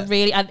 And it's a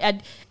really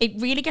and it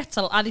really gets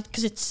a lot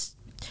because it's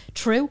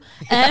true.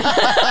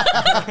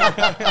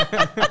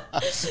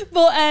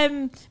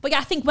 But yeah,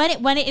 I think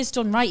when it is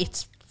done right,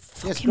 it's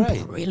fucking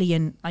great.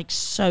 brilliant. Like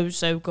so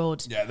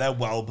good. Yeah, they're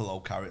well below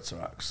character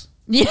acts.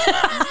 Yeah.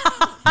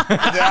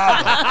 They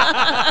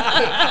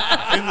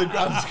are. In the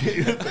grand scheme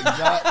of things,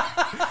 they are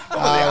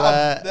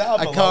I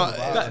below can't.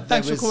 the line. Thanks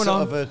there for was coming sort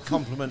on. of a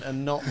compliment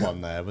and not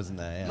one there, wasn't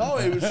there? Yeah. No,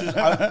 it was just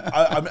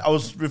I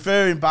was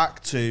referring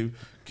back to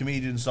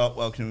comedians not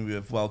welcoming you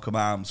with welcome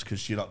arms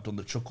because you're not done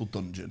the Chuckle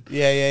Dungeon.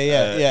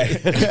 Yeah.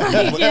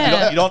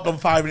 You're not done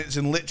 5 minutes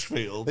in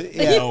Lichfield.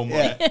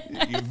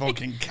 You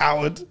fucking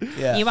coward.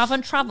 Yeah. You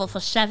haven't travelled for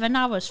 7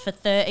 hours for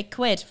 30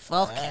 quid.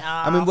 Fuck it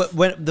off. I mean,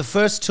 when the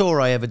first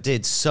tour I ever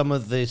did, some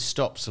of the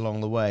stops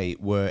along the way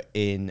were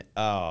in.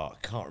 I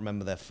can't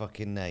remember their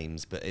fucking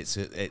names, but it's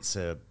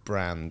a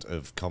brand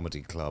of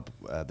comedy club.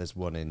 There's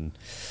one in.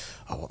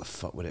 Oh, what the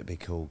fuck would it be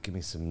called? Give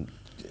me some.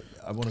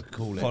 I want to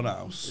call it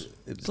Funhouse.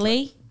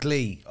 Glee?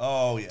 Glee.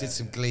 Oh, yeah. Did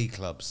some Glee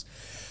clubs,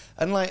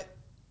 and like,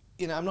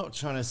 you know, I'm not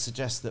trying to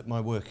suggest that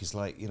my work is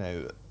like, you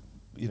know,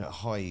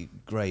 high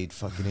grade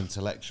fucking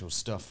intellectual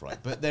stuff, right?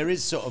 But there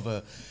is sort of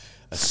a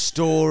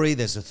story.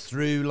 There's a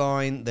through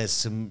line. There's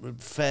some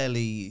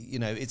fairly, you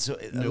know, it's a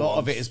lot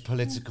of it is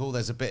political.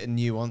 There's a bit of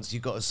nuance.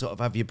 You've got to sort of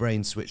have your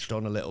brain switched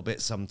on a little bit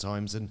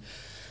sometimes, and.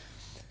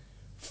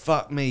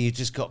 Fuck me, you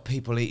just got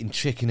people eating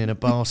chicken in a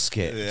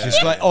basket,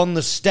 just like on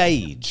the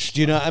stage.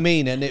 Do you know what I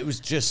mean? And it was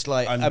just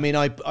like, I mean,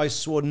 I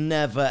swore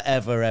never,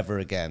 ever, ever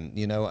again.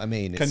 You know what I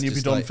mean? Can It's you be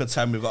just done like, for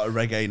 10? We've got a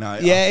reggae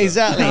night. Yeah, after.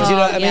 exactly. Do you know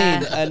what I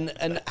yeah. mean?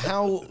 And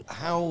how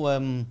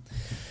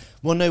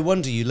well, no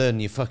wonder you learn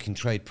your fucking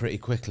trade pretty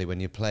quickly when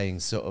you're playing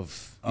sort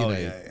of, you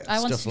know,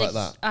 stuff like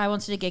that. I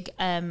wanted a gig,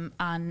 and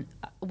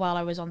while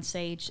I was on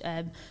stage,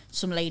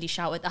 some lady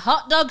shouted, "The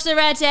hot dogs are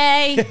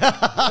ready!"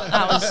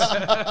 that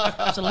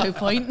was a low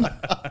point.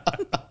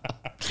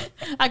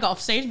 I got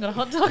off stage and got a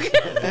hot dog.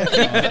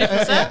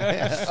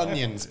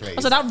 Onions, please. I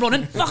was like, "That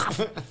running."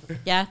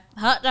 Yeah,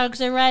 hot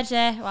dogs are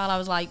ready. While I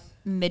was like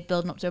mid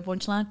building up to a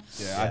punchline.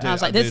 Yeah, I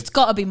was like, there's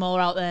got to be more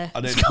out there.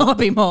 I There's did. got to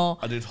be more.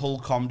 I did Hull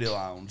Comedy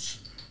Lounge.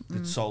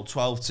 They'd sold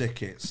 12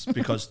 tickets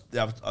because they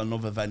have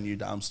another venue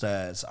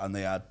downstairs and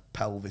they had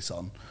Pelvis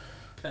on.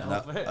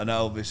 An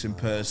Elvis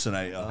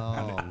impersonator.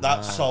 And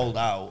that sold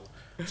out.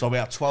 So we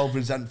had 12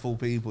 resentful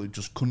people who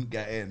just couldn't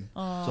get in.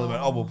 So they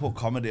went, we'll put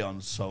comedy on.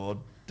 So I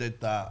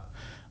did that.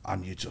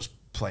 And you're just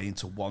playing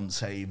to one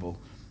table.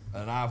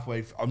 And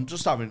halfway, I'm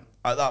just having,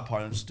 at that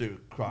point, I'm just doing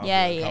a crowd.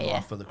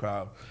 Laugh for the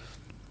crowd.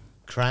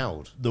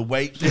 Crowd. The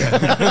wait, Yeah.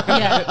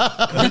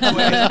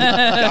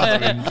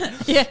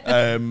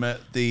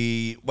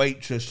 the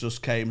waitress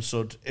just came,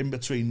 stood in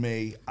between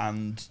me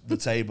and the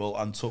table,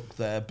 and took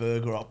their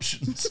burger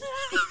options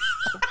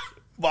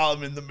while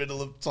I'm in the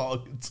middle of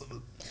talking to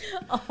them.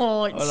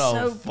 Oh, it's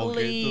so fuck it,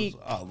 bleak.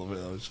 I love it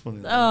though. It's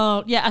funny.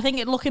 Oh yeah, I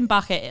think looking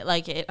back at it,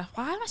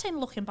 why am I saying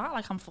looking back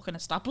like I'm fucking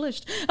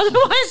established? I don't know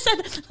why I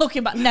said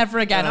looking back. Never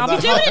again. I'll be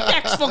doing it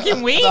next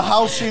fucking week. The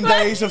halcyon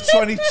days of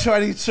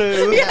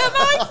 2022. Yeah, am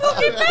I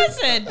fucking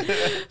messing?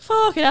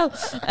 Fucking hell.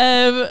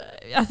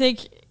 I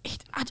think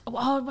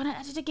when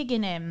I did a gig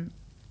in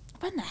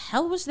when the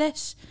hell was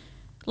this?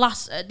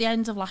 At the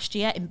end of last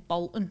year in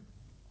Bolton,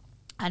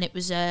 and it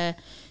was I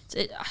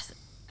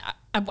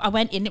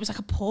went in. It was like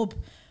a pub.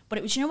 But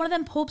it was, one of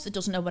them pubs that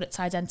doesn't know what its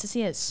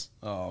identity is.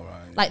 Oh,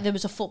 right. Like, there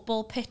was a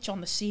football pitch on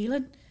the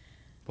ceiling.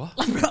 What?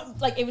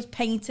 Like it was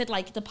painted,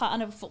 like, the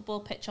pattern of a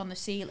football pitch on the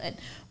ceiling.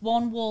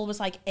 One wall was,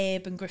 like,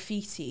 urban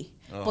graffiti,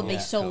 but they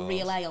sold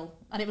real ale.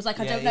 And it was like,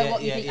 I don't know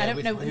what you think. I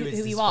don't know who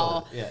you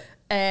are. Yeah.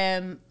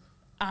 And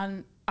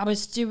I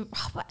was doing...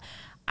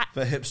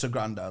 For hipster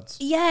granddads.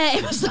 Yeah,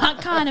 it was that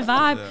kind of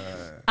vibe.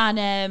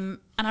 And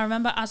I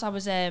remember as I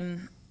was...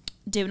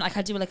 doing I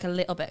do like a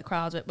little bit of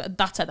crowd work, but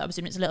that I was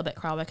doing it's a little bit of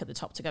crowd work at the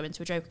top to go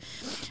into a joke,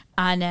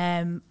 and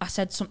I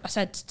said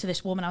to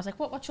this woman, I was like,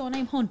 what's your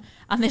name, hun?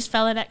 And this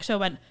fella next to her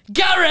went,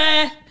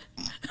 Gary.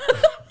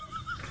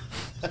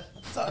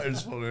 That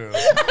is funny. And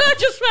I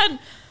just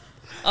went,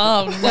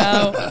 oh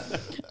no.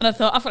 And I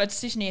thought, I've got a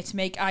decision here to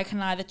make. I can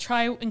either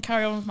try and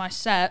carry on with my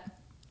set,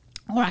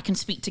 or I can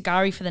speak to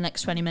Gary for the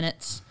next 20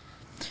 minutes.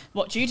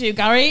 What do you do,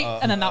 Gary?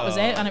 And then that was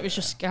it, and it was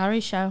just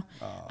Gary's show.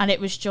 And it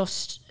was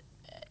just,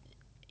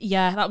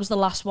 yeah, that was the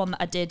last one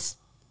that I did,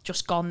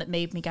 just gone, that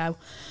made me go,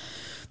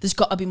 there's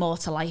got to be more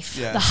to life.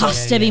 Yeah. There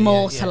has to be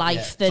more to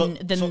life than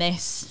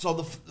this.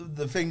 So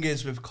the thing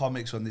is with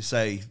comics, when they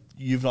say,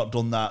 you've not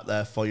done that,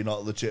 therefore you're not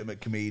a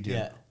legitimate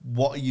comedian,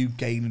 what are you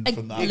gaining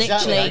from that?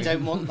 Exactly. I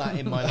don't want that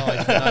in my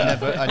life. And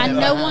I never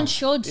no have. one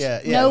should.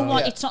 No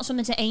one. It's not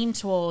something to aim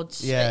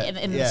towards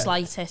in the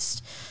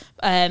slightest.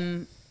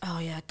 Oh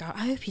yeah, God,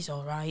 I hope he's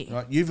all right.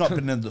 You've not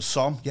been in the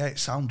song. Yeah, it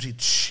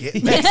sounded shit.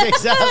 Yes,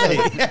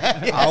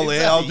 exactly.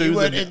 I'll do you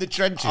weren't in the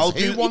trenches.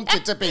 Who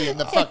wanted to be in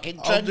the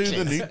fucking trenches? I'll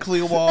do the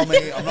nuclear war,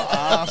 mate. I'm not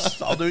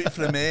arsed. I'll do it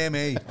for the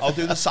mate. I'll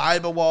do the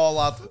cyber war,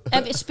 lad.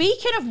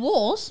 Speaking of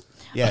wars,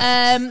 Queen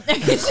of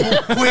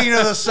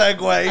the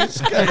segways.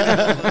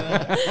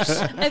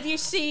 have you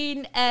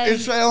seen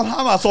Israel and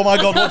Hamas? Oh my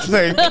God, what's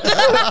your name?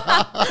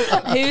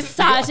 whose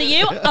side are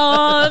you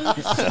on?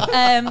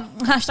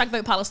 Hashtag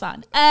vote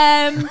Palestine.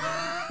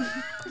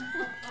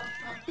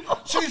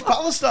 She's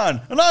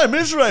Palestine and I'm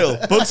Israel,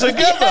 but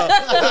together.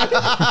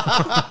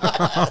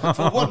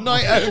 For one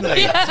night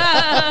only.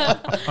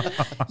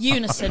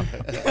 Unison.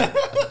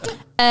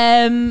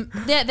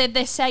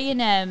 They're saying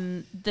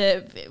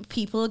that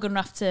people are going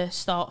to have to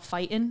start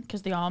fighting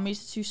because the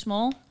armies are too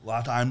small.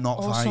 Lad, I'm not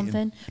or fighting.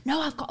 Something.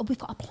 No, we've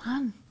got a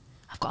plan.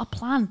 I've got a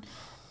plan.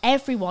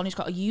 Everyone who's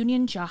got a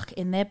Union Jack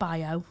in their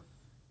bio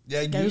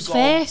goes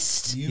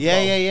first.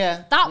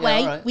 Yeah. That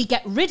way, right. we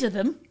get rid of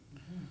them.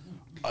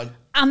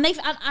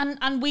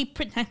 And we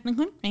protect the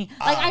country.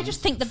 I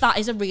just think that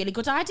is a really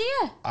good idea.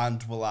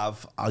 And we'll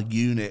have a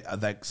unit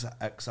of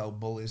XL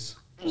bullies.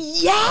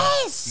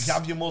 Yes! You can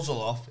have your muzzle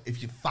off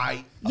if you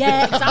fight.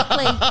 Yeah,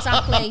 exactly.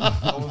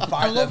 Or we'll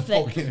fight them love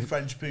it. fucking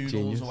French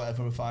poodles or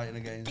whatever we're fighting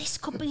against. This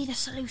could be the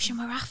solution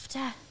we're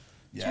after.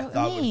 Yeah,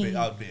 that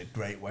would be a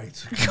great way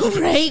to.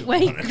 Great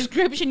way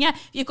description. Yeah,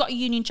 you've got a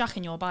Union Jack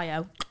in your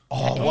bio.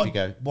 Oh, you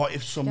go. What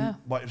if some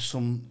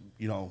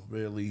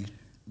really,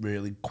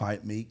 really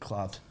quite meat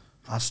clad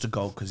has to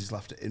go because he's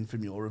left it in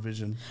from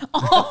Eurovision?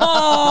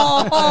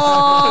 Oh,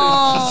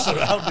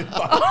 Surrounded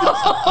by.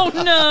 oh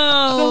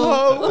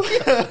no!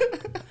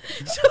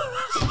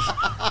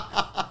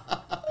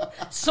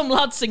 Some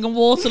lad singing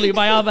Waterloo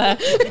by ABBA.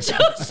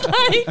 Just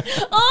like,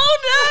 oh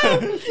no,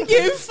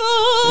 euphoria.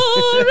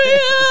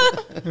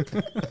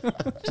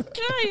 Just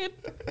crying.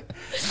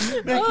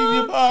 Making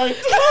your mind.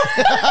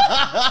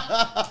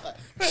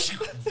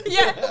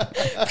 Yeah.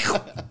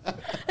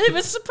 It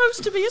was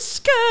supposed to be a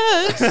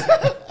skirt.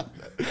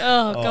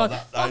 Oh God.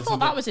 I thought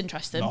that was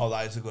interesting. No,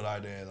 that is a good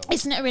idea, though.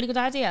 Isn't it a really good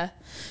idea?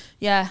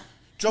 Yeah.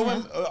 Do you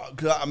know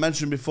when, I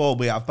mentioned before,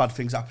 we have bad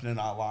things happen in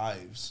our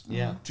lives.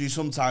 Yeah. Do you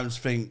sometimes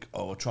think,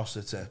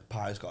 atrocity,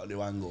 pie's got a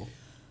new angle?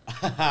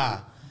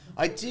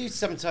 I do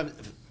sometimes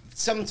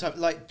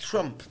like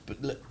Trump,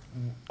 but look,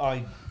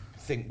 I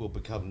think will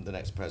become the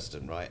next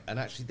president, right? And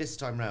actually, this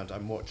time round,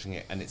 I'm watching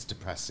it and it's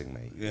depressing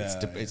me.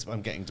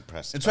 I'm getting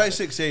depressed. In about it.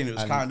 2016, it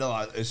was kind of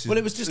like this. Well,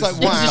 it was just like,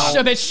 It's wow. just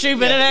a bit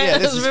stupid, isn't it? Yeah,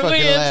 this It's is a bit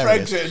fucking weird.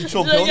 hilarious. Brexit and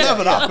Trump, it'll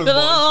never happen, but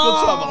it's good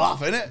to have a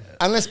laugh, innit?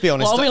 And let's be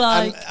honest, What are we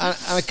like?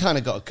 I kind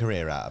of got a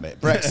career out of it.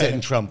 Brexit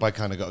and Trump, I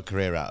kind of got a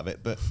career out of it.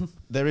 But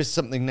there is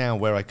something now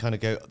where I kind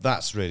of go,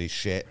 that's really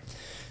shit.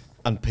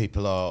 And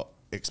people are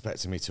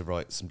expecting me to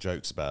write some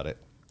jokes about it.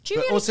 Do you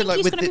But really also, think like,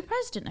 he's with going to the- be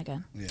president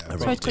again? Yeah,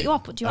 Sorry to cut you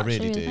off, but do you I actually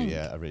really do, think?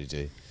 yeah, I really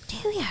do.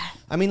 Do you?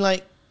 I mean,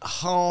 like,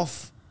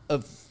 half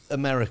of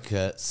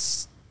America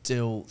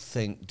still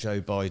think Joe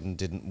Biden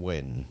didn't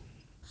win.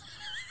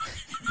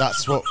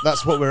 That's what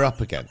we're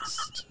up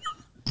against.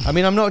 I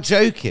mean, I'm not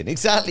joking.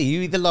 Exactly.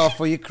 You either laugh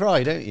or you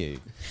cry, don't you?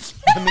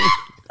 I mean,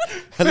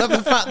 I love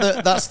the fact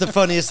that that's the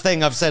funniest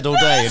thing I've said all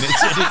day, and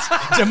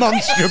it's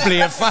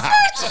demonstrably a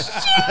fact.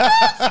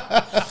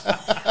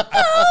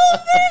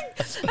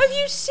 Have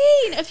you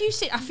seen?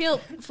 I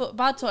feel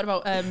bad talking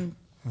about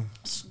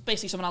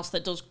basically someone else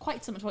that does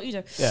quite similar to what you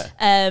do. Yeah.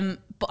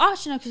 But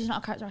actually, no, because he's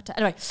not a character actor.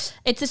 Anyway,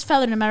 it's this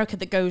fella in America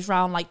that goes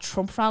around like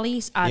Trump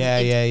rallies. And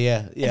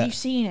Yeah. Have you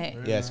seen it?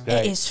 Yeah, it's great.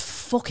 It is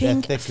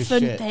fucking They're thick as fun.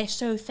 shit. They're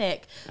so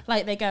thick.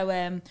 Like they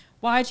go,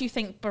 why do you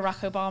think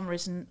Barack Obama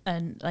isn't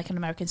like an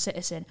American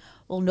citizen?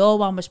 Well, no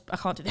one was. I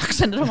can't do the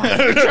accent. I don't mind.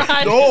 I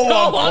tried. No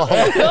one.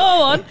 No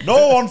one.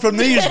 No one from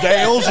these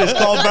dales is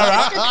called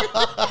Barack.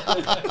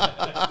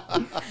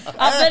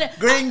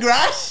 Green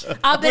grass.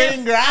 I've been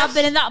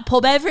in that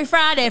pub every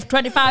Friday for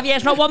 25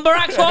 years. Not one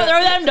Barack's walked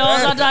through them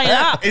doors, I'll tell you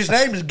that. His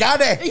name's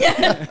Gary.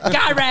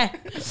 Gary.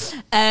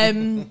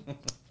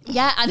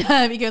 Yeah,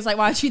 and he goes like,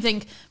 why do you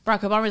think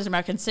Barack Obama is an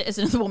American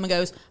citizen? And the woman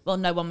goes, well,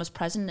 no one was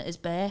present at his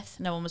birth.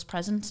 No one was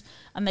present.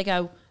 And they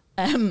go,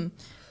 well,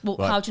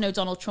 Right. how do you know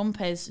Donald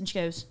Trump is? And she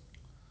goes,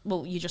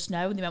 well, you just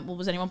know. And they went, well,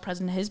 was anyone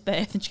present at his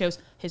birth? And she goes,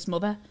 his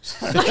mother.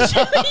 Like, he's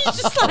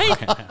just like,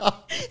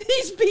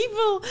 these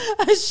people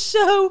are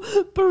so...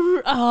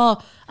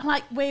 And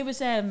like, where was...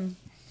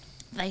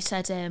 they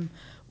said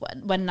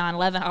when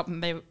 9/11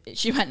 happened,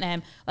 she went,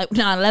 like,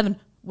 9/11,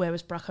 where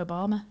was Barack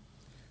Obama?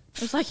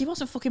 It was like, he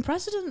wasn't fucking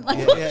president. Like,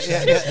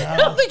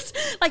 yeah.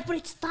 Like, but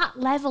it's that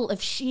level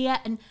of sheer...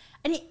 And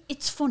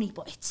it's funny,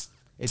 but it's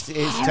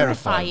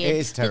terrifying. It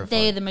is that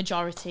terrifying. they're the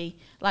majority.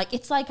 Like,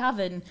 it's like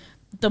having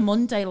the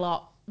Monday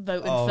lot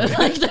voting for...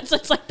 Like,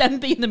 it's like them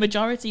being the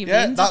majority of the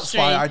Yeah, industry. that's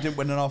why I didn't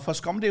win an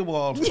Northwest Comedy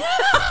Award.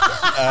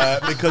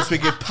 Because we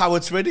give power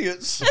to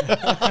idiots. So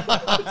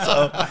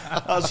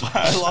that's why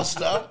I lost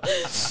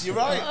that. You're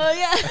right. Oh,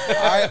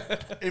 yeah.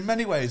 In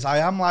many ways, I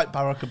am like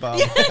Barack Obama.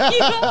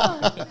 You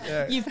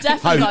are. You've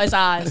definitely got his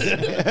eyes.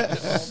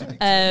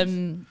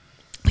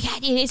 But yeah,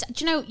 it is.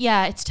 Do you know?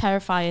 Yeah, it's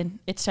terrifying.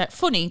 It's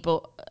funny,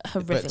 but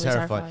horrifically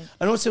terrifying.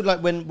 And also, like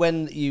when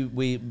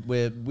we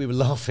were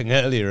laughing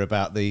earlier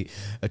about the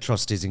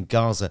atrocities in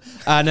Gaza,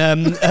 and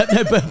no,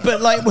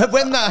 but like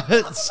when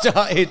that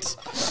started,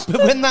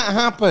 but when that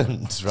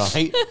happened,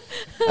 right,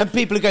 and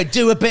people are going,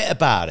 do a bit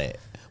about it.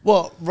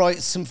 What, write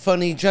some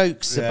funny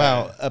jokes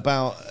about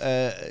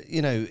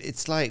you know,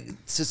 it's like,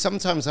 so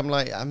sometimes I'm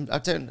like, I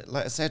don't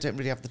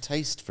really have the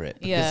taste for it.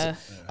 Because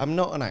I'm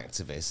not an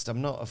activist.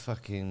 I'm not a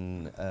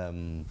fucking,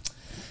 I'm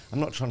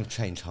not trying to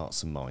change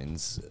hearts and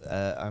minds.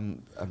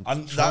 I'm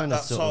trying to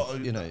sort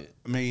of, you know.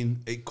 I mean,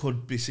 it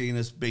could be seen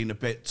as being a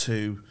bit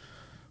too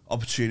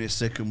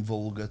opportunistic and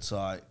vulgar to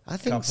like. I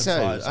think so.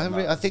 capitalise on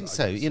that. I think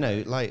so. You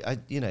know, like I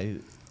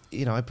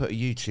put a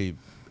YouTube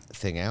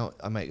thing out,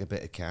 I make a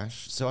bit of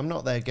cash, so I'm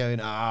not there going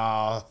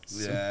some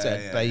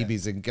dead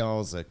babies in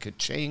Gaza,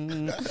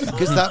 ka-ching,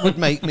 because that would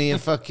make me a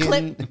fucking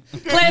Clip.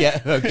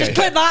 Yeah, okay. Just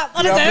clip that.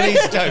 Let Yeah, it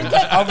please do. don't.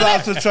 Have that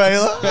as a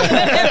trailer.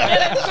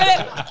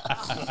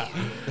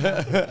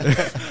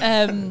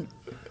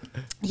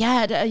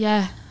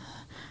 Yeah.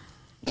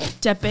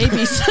 Dead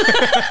babies.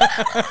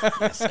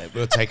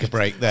 We'll take a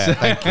break there.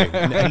 Thank you.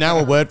 And now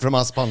a word from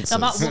our sponsors.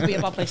 Now that would be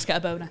a bad place to get a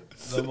boner.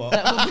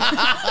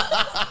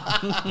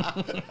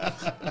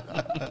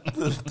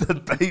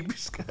 The baby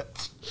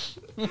sketch.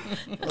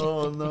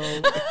 Oh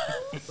no.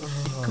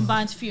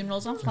 Combines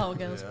funerals and flower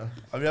girls. Yeah.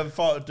 Have you ever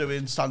thought of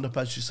doing stand-up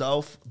as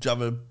yourself? Do you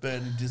have a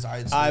burning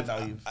desire to do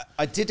that?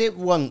 I did it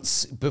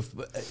once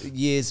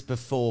years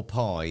before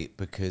Pi,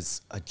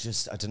 because I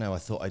don't know, I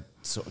thought I'd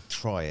sort of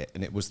try it,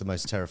 and it was the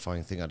most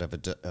terrifying thing I'd ever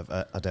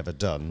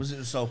done. Was it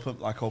just open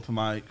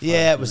mic?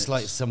 Yeah, it was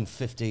like some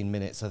 15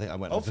 minutes. I think I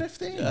went.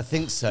 15? I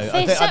think so.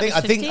 They said it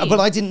was 15. But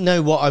I didn't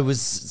know what I was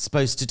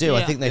supposed to do. I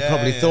Yeah. think they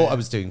probably thought I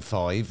was doing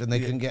 5, and they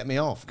couldn't get me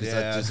off because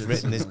I'd just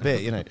written this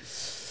bit, you know.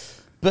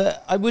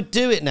 But I would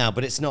do it now.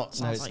 But it's not.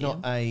 No, it's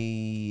not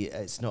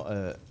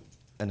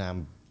an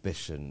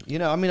ambition. You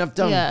know, I mean, I've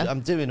done. Yeah.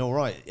 I'm doing all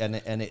right, and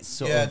it's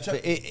sort of.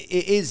 It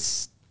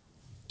is.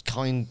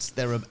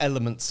 There are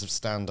elements of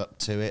stand-up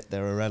to it.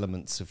 There are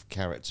elements of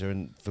character,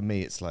 and for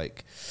me, it's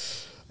like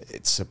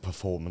it's a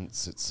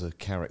performance. It's a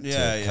character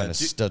kind of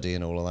study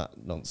and all of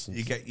that nonsense.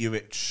 You get your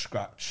itch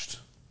scratched.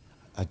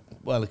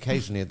 Well,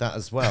 occasionally that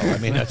as well. I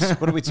mean,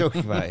 what are we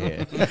talking about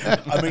here?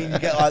 I mean, you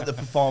get like the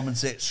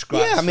performance hit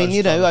scratch. Yeah, I mean, those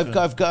you know, type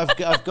I've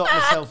of got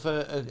myself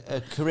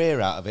a career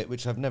out of it,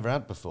 which I've never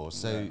had before.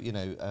 So you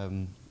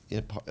know,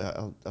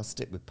 I'll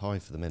stick with pie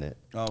for the minute.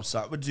 thing. Oh,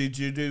 so did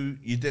you do?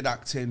 You did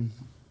acting.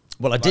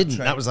 Well, I Like didn't.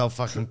 train- That was our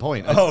fucking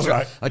point.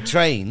 Right. I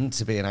trained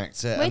to be an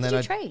actor. Where and did then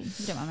you train?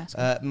 You don't mind me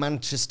asking.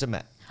 Manchester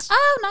Met.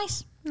 Oh,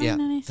 nice. Yeah,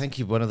 Nice. thank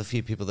you. One of the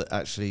few people that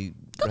actually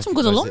Got some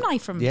good recognised alumni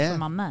it. from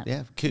Man Met.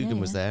 Yeah, Coogan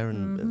was Yeah. there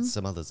and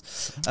some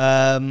others.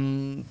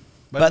 When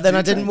But did then you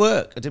I didn't train?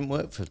 work. I didn't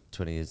work for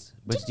 20 years.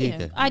 Where did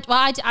you go?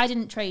 I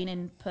didn't train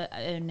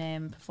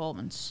in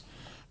performance.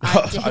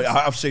 I did.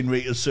 I've seen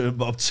Rita Sue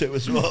Bob too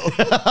as well.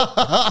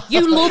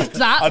 You loved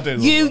that. I do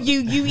love you,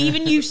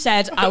 that. you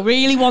said I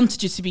really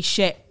wanted you to be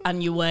shit,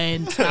 and you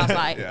weren't. And I was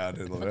like, Yeah, I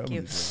do love it.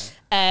 you.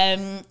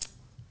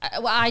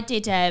 I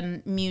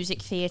did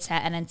music, theatre,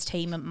 and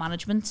entertainment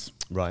management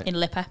Right. in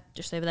Lipper,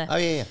 just over there. Oh,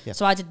 yeah.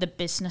 So I did the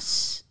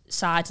business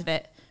side of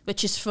it,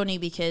 which is funny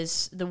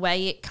because the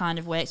way it kind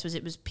of works was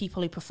it was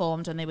people who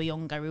performed when they were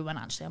younger who went,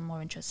 actually, I'm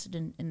more interested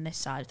in this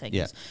side of things.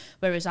 Yeah.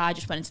 Whereas I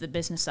just went into the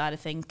business side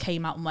of things,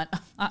 came out and went,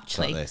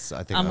 actually, Got this. I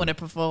think I'm I'm- going to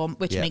perform,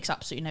 which Yeah. makes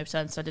absolutely no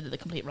sense. I did it the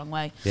complete wrong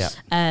way. Yeah.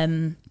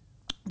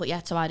 But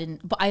yeah, so I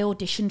didn't. But I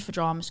auditioned for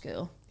drama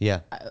school.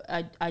 Yeah.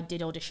 I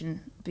did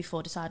audition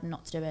before deciding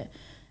not to do it.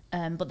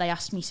 But they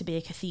asked me to be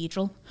a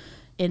cathedral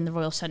in the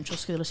Royal Central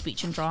School of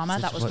Speech and Drama.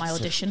 That was my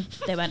audition.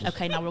 They went,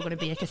 okay, now we're going to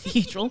be a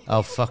cathedral.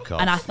 Oh, fuck off.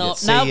 And I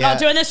thought, Yeah, no, see ya, not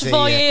doing this for see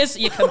 4 ya. years.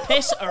 You can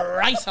piss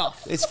right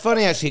off. It's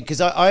funny actually because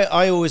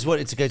I always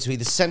wanted to go to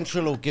either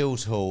Central or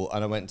Guildhall,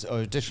 and I went to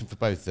audition for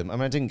both of them. I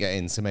mean, I didn't get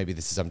in, so maybe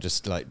I'm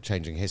just like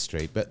changing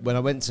history. But when I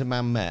went to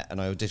Man Met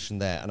and I auditioned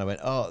there, and I went,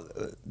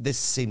 this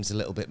seems a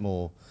little bit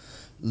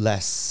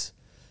less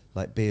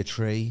like be a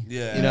tree.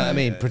 Yeah. You know what I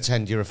mean? Yeah.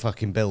 Pretend you're a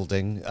fucking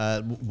building.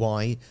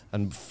 Why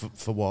and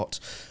for what?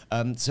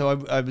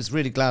 So I was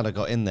really glad I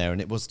got in there, and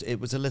it was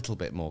a little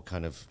bit more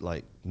kind of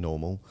like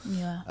normal.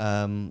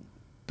 Yeah.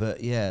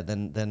 But yeah,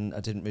 then I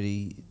didn't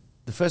really.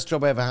 The first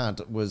job I ever had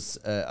was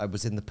I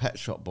was in the Pet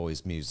Shop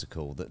Boys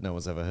musical that no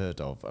one's ever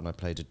heard of, and I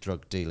played a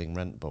drug dealing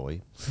rent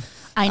boy.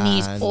 I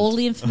need And- all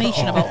the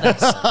information about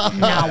this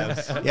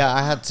now. Yeah,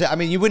 I had to. I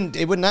mean, it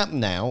wouldn't happen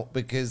now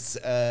because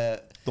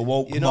The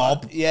woke you're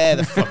not- mob. Yeah,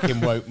 the fucking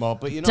woke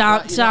mob. But you're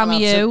not. Damn allowed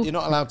you. To, you're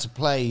not allowed to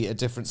play a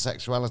different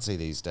sexuality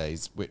these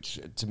days, which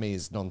to me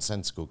is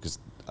nonsensical because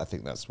I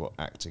think that's what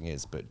acting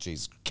is. But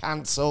geez,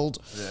 cancelled.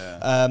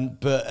 Yeah.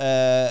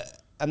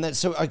 And then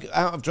so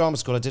out of drama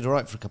school, I did all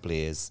right for a couple of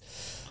years,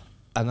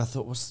 and I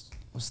thought,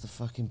 what's the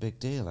fucking big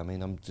deal? I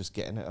mean, I'm just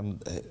getting it, I'm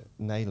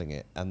nailing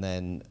it, and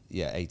then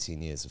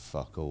 18 years of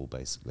fuck all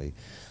basically.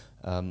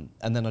 And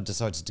then I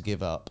decided to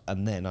give up,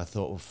 and then I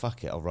thought, well,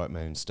 fuck it, I'll write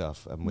my own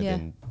stuff. And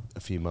within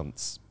a few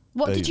months,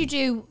 What boom. did you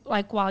do?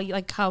 Like while you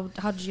how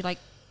did you live?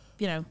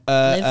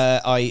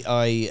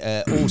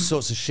 I all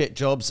sorts of shit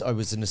jobs. I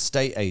was an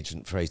estate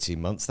agent for 18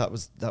 months. That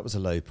was a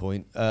low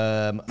point.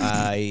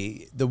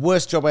 The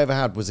worst job I ever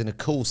had was in a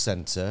call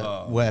center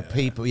where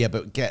people. Yeah,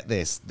 but get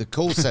this: the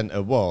call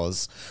center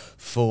was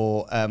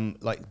for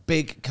like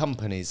big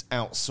companies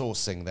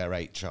outsourcing their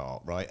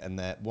HR, right? And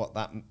what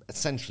that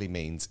essentially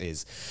means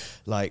is,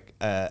 like,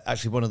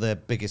 actually one of their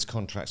biggest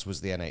contracts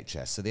was the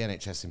NHS. So the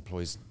NHS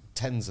employs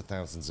tens of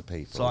thousands of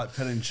people. So like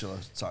Peninsula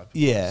type.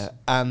 Yeah,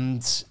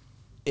 and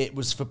it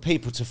was for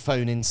people to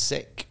phone in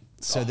sick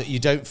so that you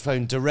don't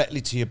phone directly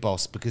to your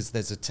boss, because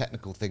there's a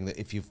technical thing that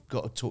if you've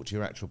got to talk to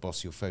your actual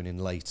boss, you'll phone in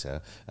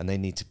later, and they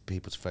need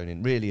people to phone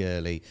in really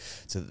early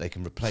so that they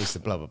can replace the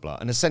blah, blah, blah.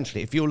 And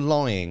essentially, if you're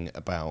lying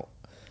about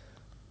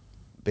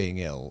being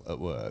ill at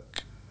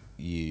work,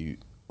 you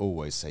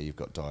always say you've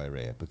got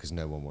diarrhea because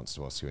no one wants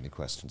to ask you any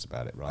questions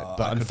about it, right?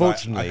 But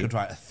unfortunately... I could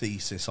write a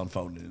thesis on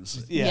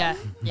phone-ins. Yeah.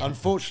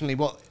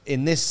 Unfortunately,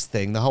 in this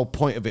thing, the whole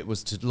point of it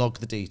was to log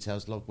the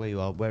details, log where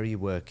you are, where are you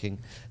working,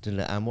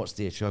 and what's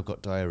the issue? I've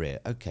got diarrhea.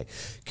 Okay,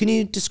 can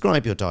you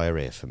describe your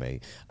diarrhea for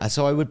me?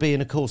 So I would be in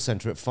a call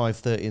centre at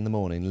 5:30 in the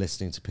morning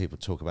listening to people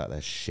talk about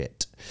their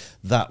shit.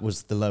 That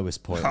was the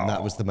lowest point, and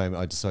that was the moment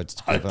I decided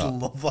to I give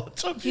up. love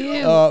that.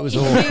 Oh, it was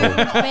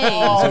awful.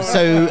 Me.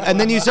 So, and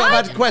then you sort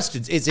of had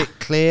questions. Is it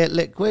clear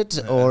liquid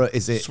or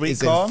is it Sweet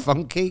corn?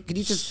 funky? Could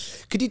you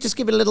just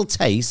give it a little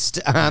taste?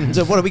 And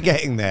what are we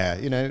getting there?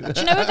 You know. Do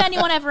you know if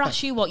anyone ever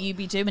asked you what you'd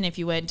be doing if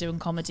you weren't doing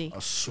comedy? I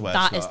swear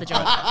That to is God. the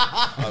job.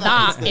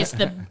 That is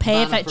the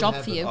perfect job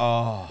for you.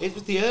 It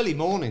was the early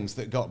mornings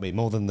that got me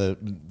more than the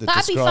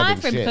That'd be fine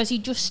describing for him shit. because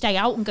he'd just stay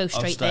out and go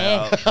straight stay there.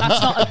 out.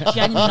 That's not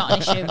genuinely not an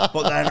issue.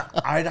 But then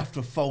I'd have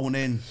to phone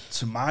in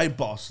to my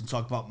boss and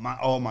talk about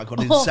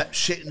Oh,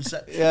 shit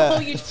inception. Oh,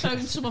 you'd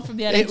phone someone from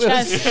the It was-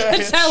 NHS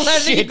and tell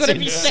them that you're going to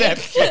be sick.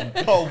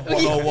 Oh,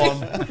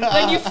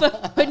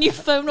 101. When you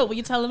phone up, will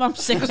you tell them I'm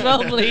sick as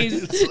well,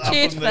 please?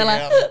 Cheers,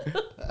 fella.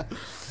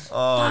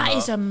 That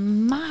is a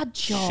mad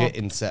job. Shit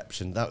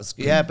inception. That was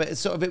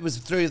but it was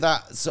through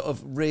that sort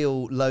of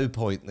real low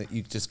point that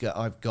you just go,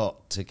 I've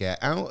got to get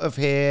out of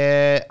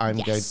here. I'm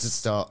Yes. going to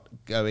start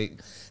going.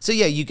 So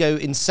yeah, you go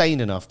insane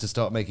enough to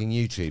start making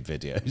YouTube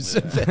videos,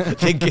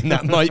 thinking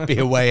that might be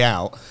a way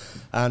out.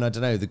 And I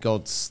don't know, the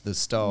gods, the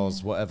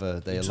stars, whatever,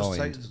 they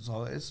aligned. That's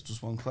all it is,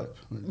 just one clip.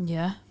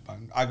 Yeah.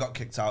 Bang. I got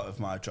kicked out of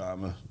my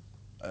drama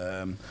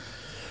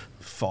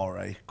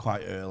foray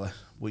quite early,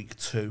 week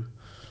 2.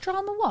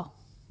 Drama what?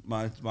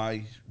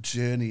 My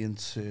journey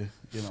into,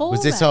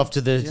 Was this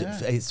after the?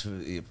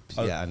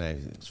 Yeah. I know.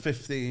 It's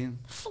 15.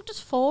 What does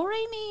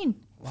foray mean?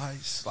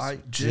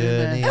 Like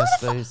Journey, I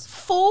suppose.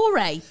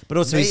 Foray. But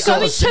also, Mate, he's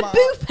Going sort of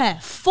to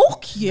Bupa.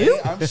 Fuck you.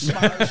 Mate, I'm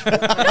smart as fuck.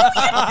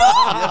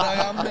 I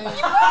am,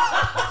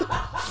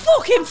 mate.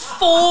 Fucking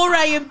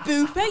foray and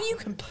Bupa. You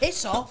can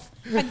piss off.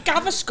 And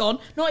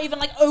Gaviscon, not even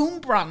like own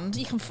brand.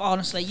 You can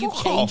honestly, you've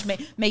Fuck changed,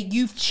 off. mate.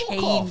 You've Fuck off.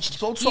 changed.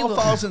 Sold You were-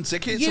 12,000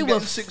 tickets. you I'm were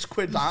getting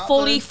 £6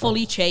 out.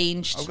 fully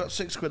changed. I've got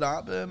 £6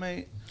 out there,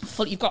 mate.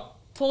 You've got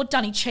poor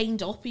Danny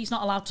chained up. He's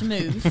not allowed to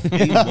move.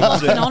 Fucking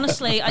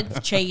honestly,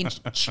 I've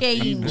changed.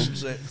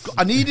 Loves it.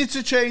 I needed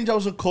to change. I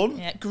was a cunt.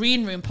 Yeah,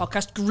 Green Room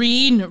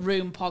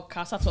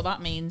podcast. That's what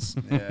that means.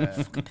 Yeah.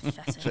 Fucking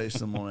pathetic. Chase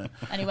the money.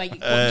 Anyway,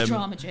 your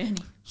drama journey.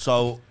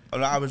 So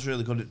I was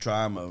really good at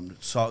drama, and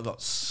so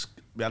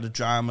we had a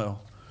drama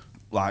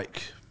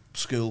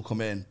school come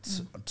in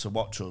to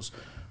watch us,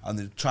 and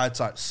they tried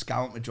to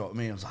scout me. Do you know what I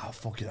mean? I was like, oh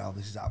fucking hell,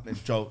 this is happening.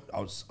 Joe, I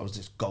was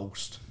this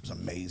ghost. It was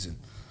amazing.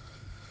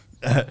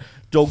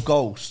 Joe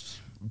Ghost,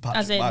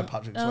 As in, by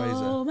Patrick Swayze.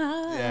 oh my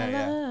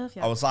love,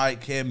 yeah. I was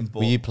like him, but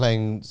Were you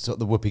playing sort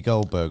of the Whoopi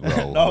Goldberg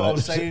role? no, I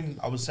was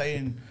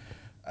saying,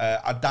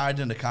 I died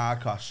in a car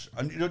crash.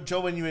 And you know,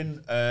 Joe, when you're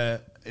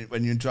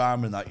in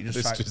drama and that, you just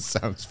This try. just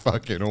sounds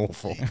fucking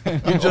awful.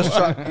 You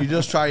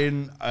just try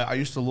and. I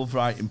used to love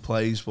writing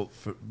plays, but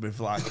with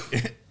I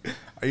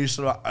used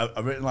to.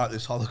 I've written like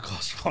this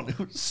Holocaust one. It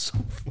was so.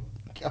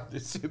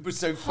 It was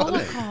so funny.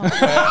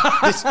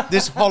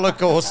 this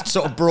Holocaust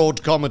sort of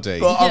broad comedy.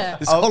 Yeah.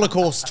 This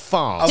Holocaust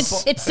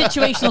farce. It's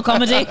situational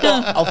comedy. I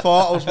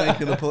thought I was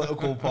making a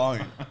political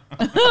point.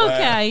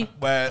 Okay.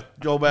 Where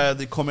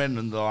they come in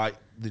and they're like,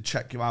 they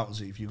check you out and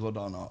see if you're good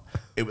or not.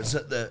 It was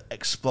at the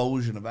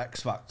explosion of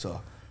X Factor,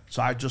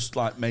 so I just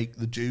make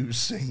the Jews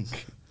sing,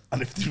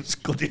 and if it was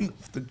good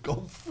enough, they'd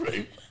go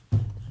through.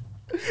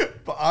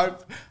 But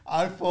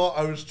I thought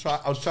I was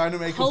trying to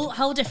make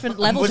Whole different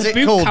levels Was of it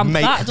boot called camp.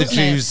 Make that, the doesn't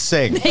Jews it?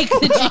 Sing? Make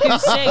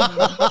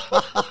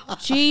the Jews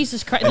sing.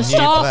 Jesus Christ! The new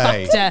Star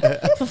play.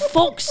 Factor. For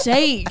fuck's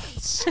sake!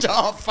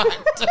 Star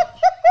Factor.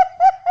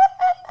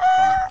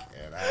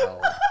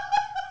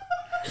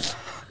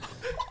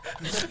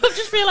 I've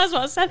just realised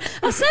what I said.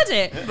 I said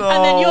it, and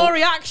then your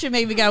reaction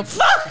made me go,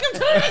 "Fuck!" I'm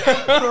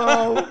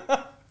doing it.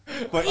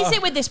 What is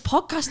it with this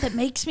podcast that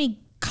makes me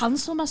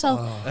cancel myself?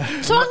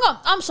 So hang on.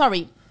 I'm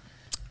sorry.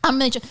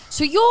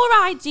 So your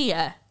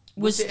idea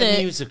was Was it the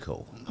a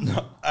musical?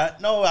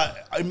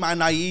 in my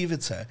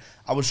naivety,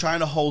 I was trying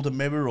to hold a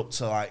mirror up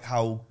to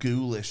how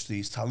ghoulish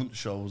these talent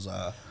shows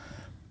are,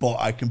 but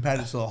I compared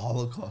it to the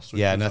Holocaust. Which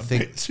Yeah, was and I a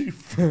think- bit too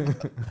far.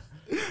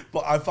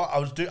 But I thought I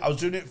was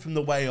doing it from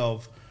the way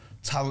of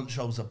talent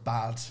shows are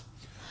bad.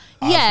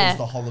 As Yeah. was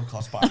the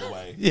Holocaust, by the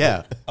way.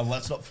 Yeah. And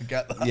let's not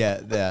forget that.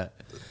 Yeah.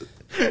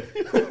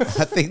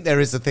 I think there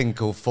is a thing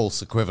called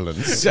false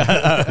equivalence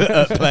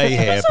at play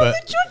here, It's on but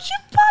the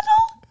judging panel.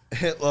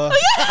 Hitler.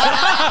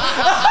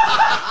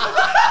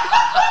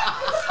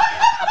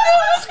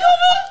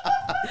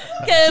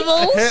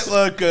 Goebbels.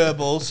 Hitler,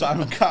 Goebbels,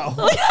 Simon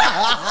Cowell.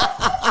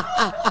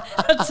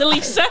 That's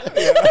Elisa.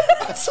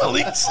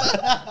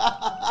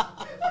 Talisa.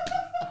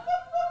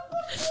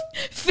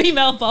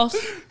 Female boss.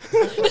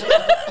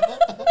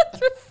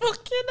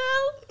 Fucking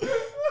hell.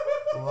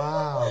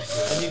 wow.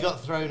 And you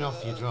got thrown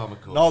off your drama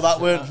course. No, that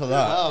weren't for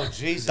that. Oh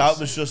Jesus! That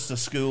was just a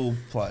school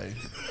play.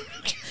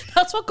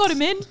 That's what got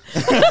him in.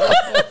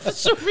 For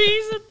some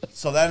reason.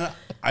 So then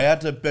I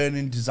had a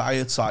burning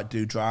desire to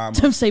do drama.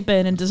 Don't say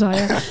burning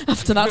desire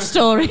after that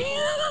story.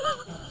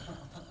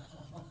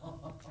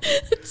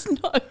 It's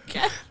not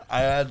okay. I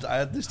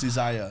had this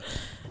desire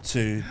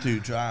to do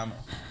drama,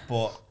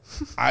 but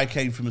I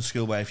came from a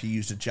school where if you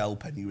used a gel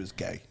pen, you was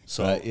gay.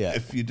 So Right, yeah.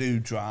 if you do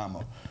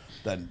drama,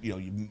 then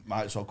you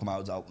might as well come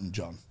out as Elton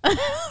John. Do you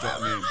know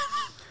what I mean?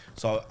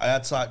 So I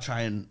had to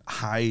try and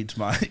hide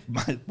my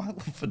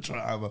love for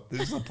drama.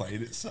 This is a play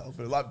in itself.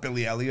 It was like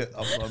Billy Elliot. I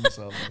was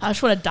myself. I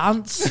just want to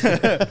dance. I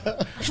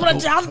just want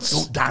to dance.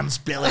 Don't dance,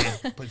 Billy.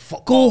 Like,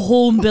 fuck Go off.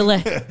 home,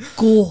 Billy.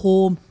 Go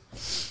home.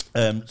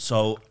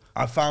 So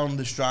I found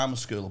this drama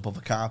school above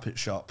a carpet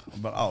shop.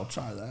 I'm like, I'll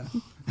try that.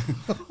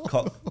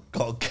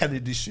 called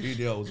Kennedy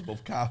Studios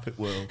above Carpet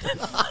World.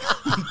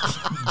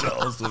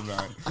 Dalston,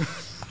 right?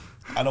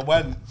 And I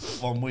went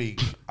one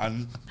week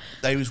and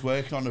they was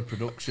working on a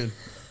production.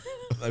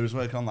 They was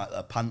working on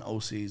the Panto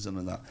season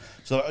and that.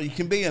 So you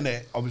can be in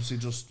it, obviously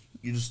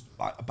you're just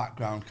like a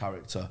background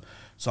character.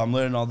 So I'm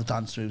learning all the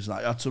dance moves and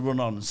I had to run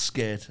on and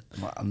skate.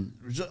 And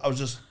I was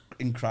just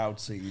in crowd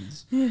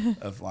scenes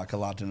of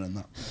Aladdin and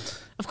that.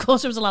 Of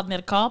course, there was a lad made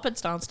of carpets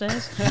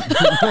downstairs.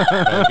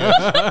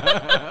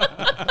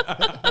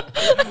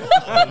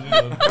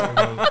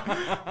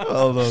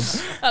 Well done.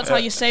 That's how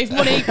you save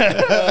money.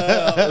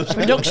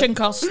 Production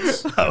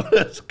costs.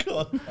 That's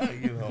good.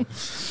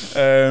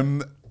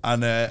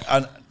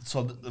 And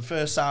so the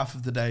first half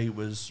of the day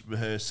was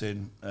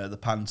rehearsing the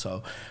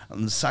panto,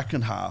 and the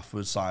second half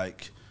was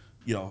like,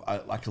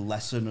 like a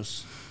lesson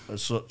as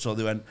such. So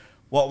they went,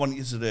 what I want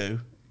you to do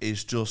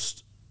is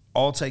just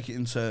all take it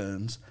in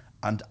turns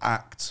and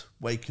act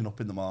waking up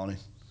in the morning.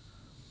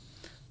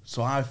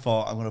 So I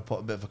thought I'm going to put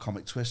a bit of a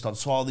comic twist on.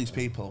 So all these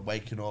people are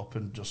waking up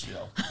and just,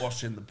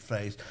 washing the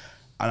face.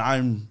 And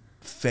I'm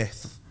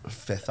fifth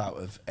out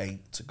of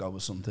 8 to go or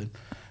something.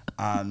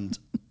 And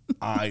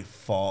I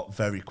thought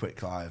very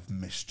quickly, I have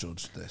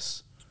misjudged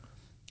this.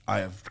 I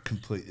have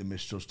completely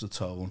misjudged the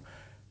tone.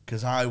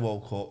 Because I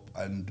woke up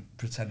and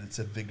pretended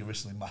to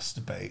vigorously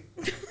masturbate.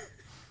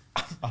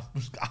 I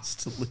was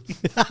asked to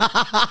leave.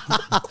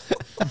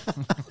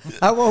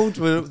 How old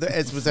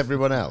was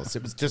everyone else?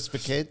 It was just for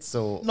kids,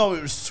 or No,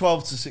 it was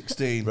 12 to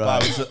 16.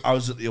 Right. But I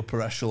was at the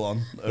upper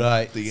echelon of the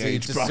so age you're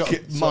just bracket.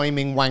 sort of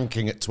miming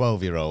wanking at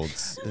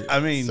 12-year-olds. I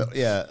mean,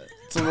 Yeah,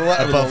 to the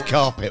letter above of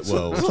carpet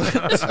world. the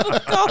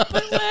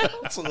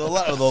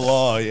letter of the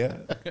law, yeah.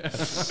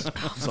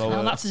 So,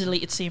 Well, that's a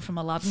deleted scene from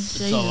Aladdin.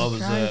 so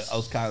I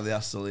was kindly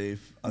asked to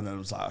leave, and then I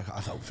was like,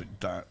 I don't think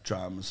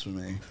drama's for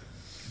me.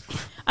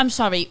 I'm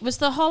sorry, was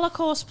the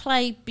Holocaust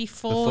play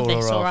before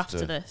this or or after?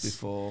 after this?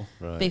 Before,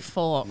 Right.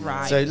 Before,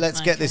 right. So let's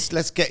get Okay. this.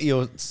 Let's get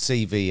your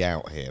CV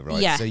out here, right?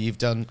 Yeah. So you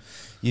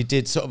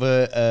did sort of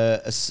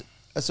a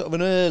sort of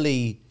an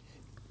early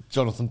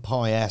Jonathan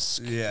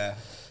Pye-esque. yeah.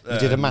 You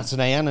did a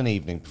matinee and an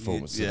evening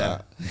performance yeah,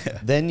 of that. yeah.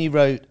 Then you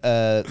wrote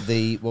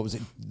what was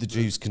it? The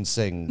Jews Can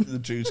Sing. The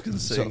Jews Can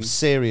Sort Sing. of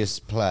serious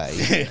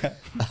play,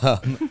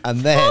 and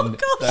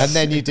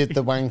then you did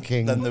the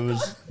wanking. Then there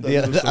was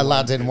the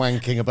Aladdin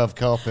wanking above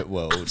carpet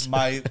world.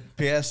 My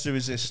pièce de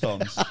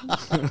résistance,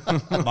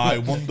 my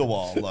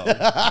Wonderwall,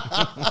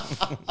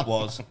 though,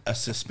 was a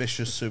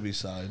suspicious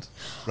suicide.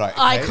 Right.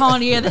 I okay.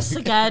 can't hear this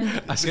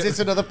again. Is this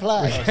another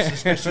play? A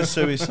suspicious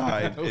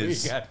suicide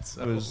was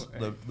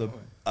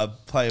a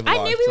play of a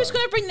I knew he was lifetime.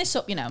 going to bring this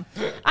up,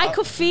 I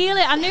could feel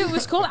it. I knew it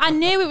was coming. I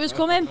knew it was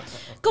coming.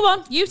 Go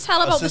on, you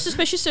tell about the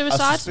suspicious A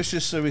suicide.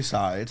 suspicious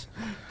suicide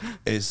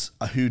is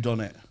a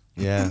whodunit,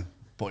 Yeah.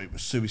 but it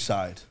was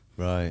suicide.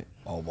 Right.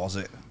 Or was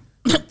it?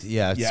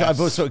 Yeah. Yes. So I've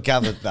also sort of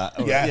gathered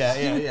that.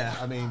 Yes. Yeah.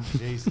 I mean,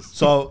 Jesus.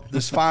 So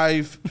there's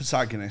 5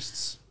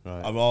 protagonists.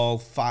 Right. Are all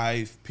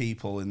 5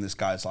 people in this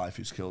guy's life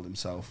who's killed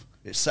himself.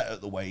 It's set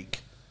at the wake.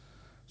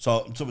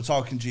 So we're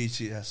talking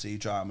GCSE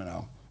drama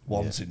now.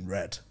 One's in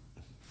red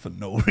for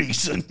no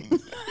reason.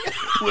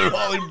 We're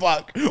all in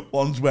black.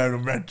 One's wearing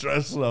a red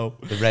dress, though.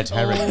 The red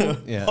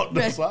herring. Yeah. What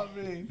does that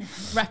mean?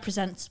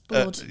 Represents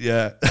blood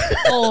Yeah.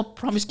 or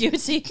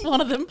promiscuity.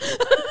 One of them.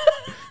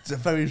 It's a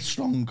very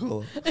strong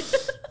colour.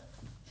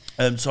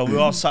 So we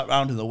all sat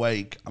round in the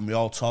wake and we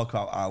all talk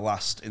about our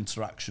last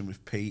interaction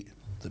with Pete,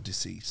 the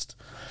deceased.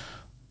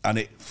 And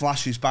it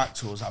flashes back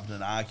to us having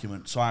an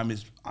argument. So I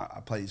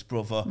play his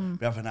brother,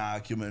 we have an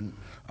argument,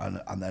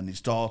 and then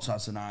his daughter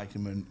has an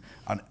argument,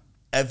 and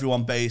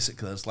everyone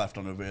basically is left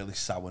on a really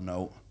sour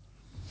note.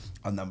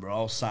 And then we're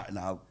all sat in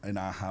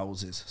our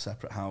houses,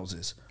 separate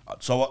houses.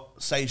 So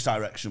stage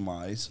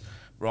direction-wise,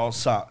 we're all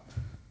sat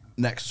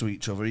next to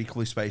each other,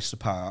 equally spaced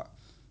apart,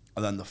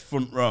 and then the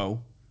front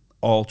row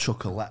all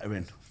chuck a letter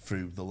in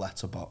through the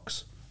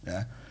letterbox.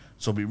 Yeah.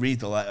 So we read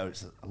the letter.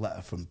 It's a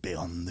letter from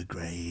beyond the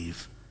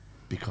grave,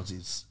 because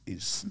he's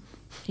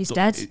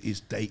dead.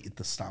 He's dated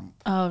the stamp.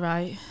 Oh,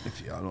 right.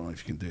 I don't know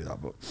if you can do that,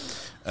 but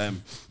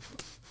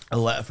a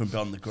letter from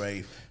beyond the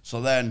grave.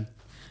 So then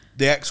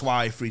the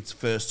ex-wife reads the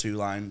first 2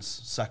 lines.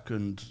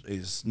 Second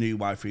is new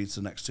wife reads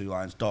the next 2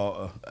 lines.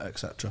 Daughter,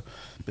 etc.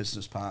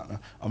 Business partner,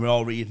 and we're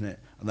all reading it.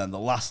 And then the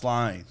last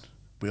line,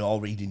 we all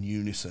read in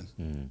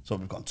unison. So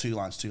we've got 2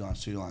 lines, 2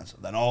 lines, 2 lines.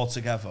 And then all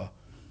together,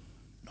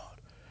 nod.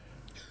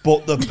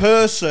 But the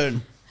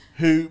person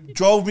who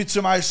drove me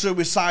to my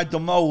suicide the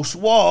most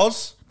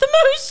was... The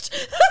most.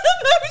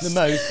 The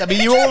most. I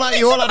mean, you all had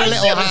a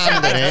little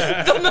hand in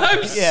it. The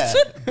most. Yeah.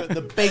 But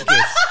the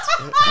biggest.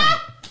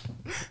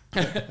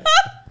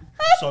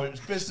 So it was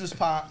business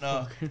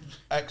partner,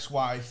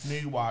 ex-wife,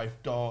 new wife,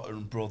 daughter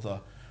and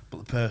brother.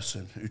 But the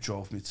person who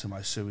drove me to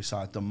my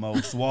suicide the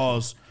most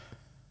was...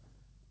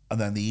 And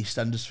then the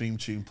EastEnders theme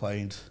tune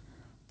played.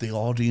 The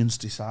audience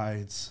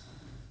decides.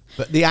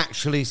 But the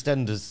actual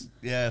EastEnders,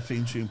 Yeah,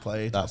 theme tune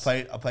played. I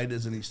played it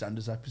as an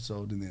EastEnders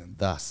episode in the end.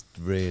 that's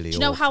really Do you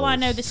know how awful. I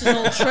know this is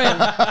all true?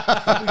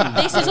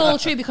 This is all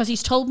true because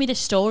he's told me this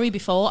story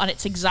before and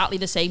it's exactly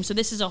the same. So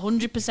this is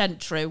 100%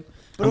 true.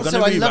 But I'm also,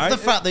 gonna I love rewrite the it.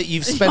 fact that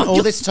you've spent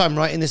all this time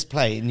writing this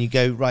play, and you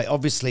go, right,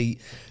 obviously,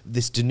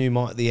 this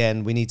denouement at the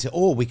end, we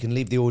can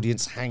leave the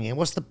audience hanging.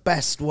 What's the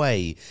best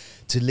way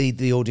to leave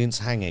the audience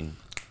hanging?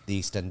 The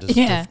EastEnders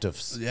Yeah.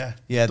 Duff-Duffs. Yeah.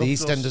 Yeah, the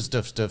Duff-Duffs. EastEnders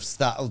Duff-Duffs,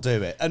 that'll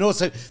do it. And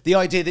also, the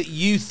idea that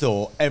you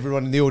thought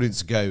everyone in the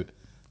audience would go,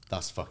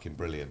 that's fucking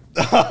brilliant.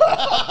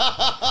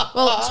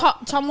 Well,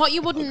 Tom, what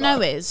you wouldn't know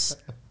is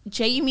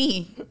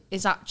Jamie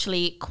is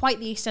actually quite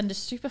the EastEnders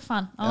super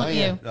fan, aren't Oh,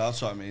 yeah. you?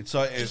 That's what I mean.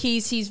 So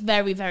He's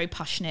very, very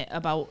passionate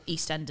about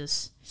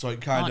EastEnders. so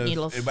it kind Aren't of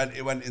you, love?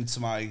 it went into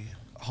my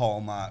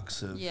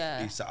hallmarks of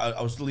Yeah. Easter. I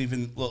was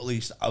leaving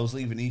I was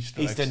leaving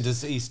Easter eggs.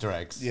 EastEnders Easter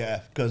eggs. Yeah,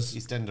 because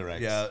EastEnder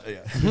eggs.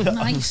 Yeah.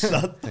 Nice.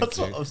 That's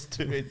what you. I was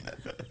doing.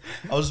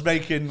 I was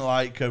making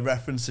like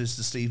references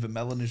to Steve and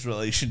Melanie's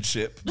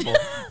relationship, but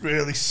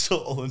really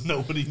subtle, and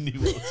nobody knew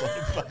what I was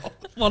on about.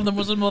 One of them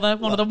was a mother,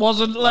 one of them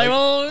wasn't.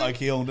 Like,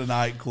 he owned a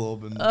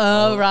nightclub, and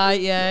oh, right,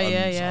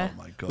 yeah. Oh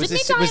my god! Was Didn't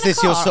this, he die was in a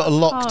this your car? sort of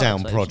Car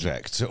lockdown explosion?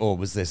 project, or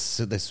was this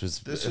was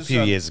This a was few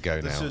when- years ago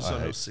This now? was I when I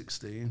hope. was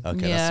 16.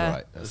 Okay, Yeah. that's all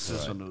right. This That's is all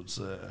right. when I was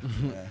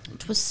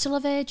It was still a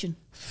virgin.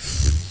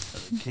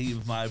 key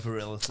of my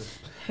virility.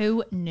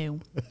 Who knew?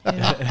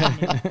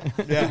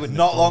 Yeah,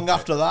 not long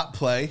after that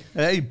play.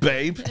 Hey,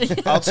 babe,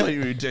 I'll tell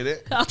you who did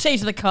it. I'll take you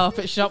to the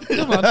carpet shop.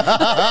 Come on.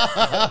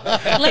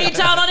 Lay it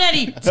down on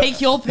Eddie.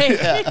 Take your pick.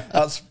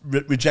 That's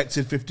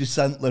rejected 50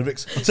 Cent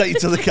lyrics. I'll take you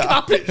to the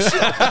carpet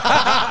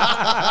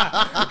shop.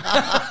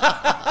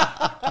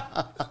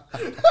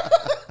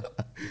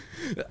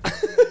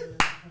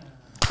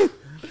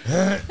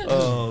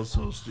 Oh,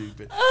 so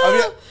stupid.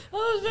 Oh,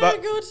 it's very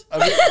But- good.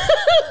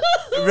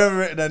 Have you ever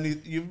written any?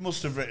 You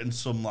must have written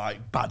some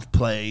like bad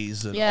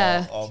plays and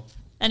Yeah. or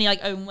Any like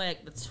own work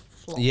that's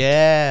flop.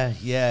 Yeah,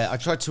 yeah. I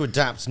tried to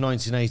adapt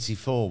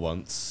 1984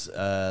 once.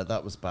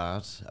 That was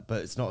bad,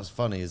 but it's not as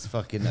funny as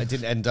fucking. I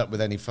didn't end up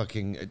with any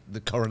fucking the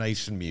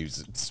coronation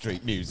music,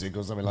 street music,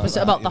 or something like Was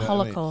that. it about you the know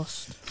what I mean?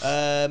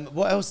 Holocaust?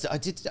 What else? I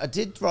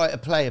did write a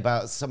play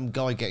about some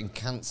guy getting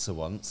cancer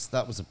once.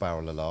 That was a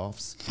barrel of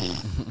laughs.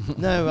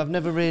 No, I've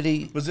never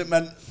really. was it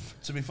meant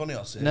to be funny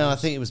or serious? No, I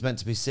think it was meant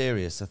to be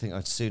serious. I think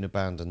I'd soon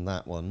abandon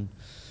that one.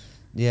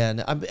 Yeah,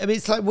 no, I mean,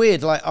 it's like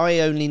weird. Like,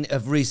 I only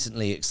have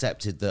recently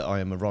accepted that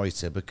I am a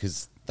writer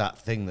because that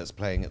thing that's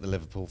playing at the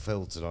Liverpool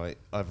Phil tonight,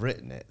 I've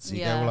written it. So you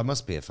Yeah. go, well, I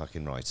must be a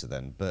fucking writer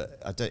then.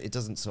 But it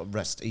doesn't sort of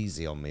rest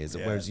easy on me, is it?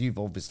 Yeah. Whereas you've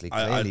obviously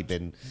I- clearly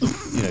been,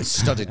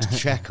 studied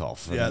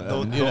Chekhov. And, Yeah,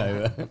 you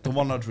know. the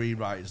one I'd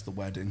rewrite is The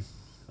Wedding.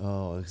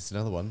 Oh, it's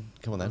another one.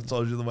 Come on I then.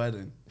 told you The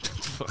Wedding.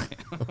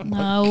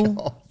 No.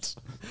 God.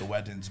 The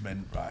wedding's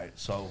mint, right?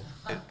 So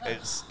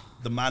it's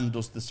the man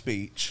does the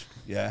speech,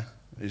 yeah.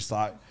 It's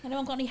like,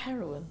 Anyone got any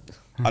heroin?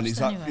 and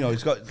he's like, anyway.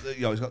 he's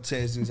got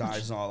tears in his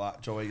eyes and all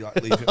that. Joey, like,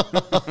 leave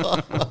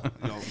it,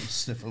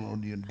 sniff an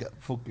onion, get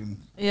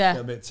Yeah.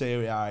 get a bit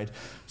teary eyed.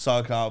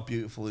 So how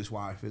beautiful his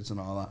wife is and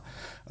all that.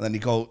 And then he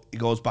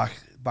goes back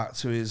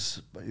to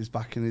he's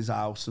back in his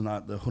house and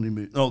like the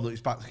honeymoon. No,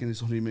 he's back in his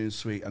honeymoon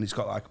suite and he's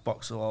got like a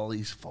box of all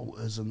these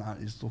photos and that.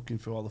 He's looking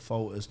through all the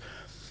photos,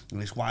 and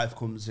his wife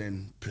comes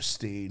in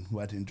pristine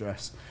wedding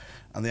dress,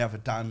 and they have a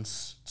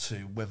dance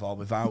to "With or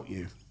Without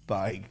You"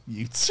 by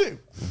U2.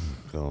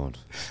 God.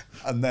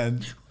 And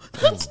then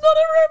That's not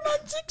a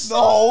romantic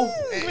song. no,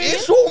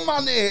 it's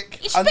romantic.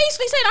 It's And-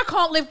 basically saying I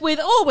can't live with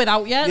or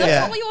without you. That's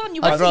not what you want on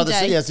your I'd wedding rather day.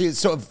 see. Yeah, so it's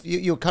sort of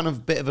you're kind of a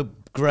bit of a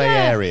grey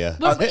Yeah. area.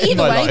 Well, in either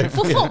my way, life.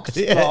 we're fucked.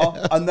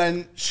 No, and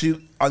then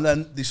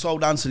they slow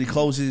dance and he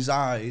closes his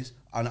eyes,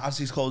 and as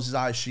he closes his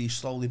eyes, she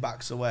slowly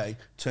backs away.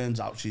 Turns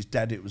out she's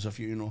dead. It was a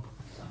funeral.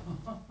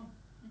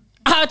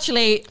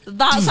 Actually,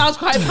 that sounds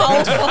quite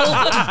powerful.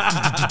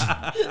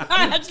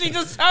 That actually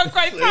does sound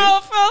quite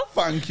powerful.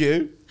 Thank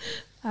you.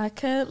 I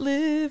can't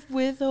live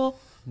with or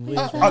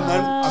without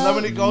And then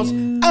when it goes,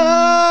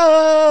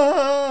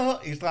 ah,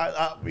 he's like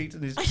that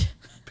reading his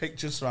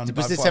pictures surrounded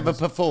Was by this ever flowers.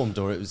 performed,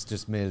 or it was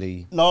just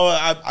merely? No,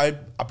 I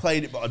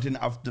played it, but I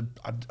didn't have the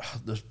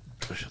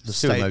Too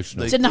state-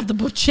 emotional. didn't have the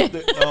budget.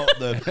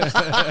 the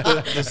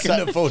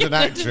Couldn't afford an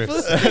actress.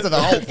 So the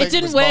whole thing It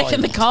didn't was work mine.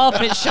 in the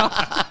carpet shop.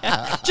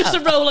 Just a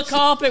roll of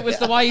carpet was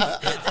the wife.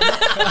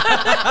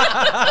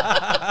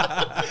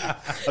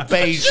 A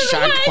beige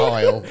shag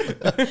pile.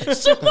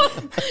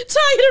 Someone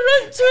tied a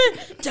rope to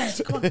it.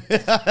 Des, come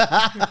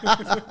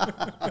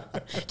on.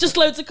 Just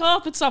loads of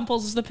carpet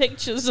samples as the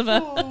pictures of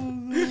her.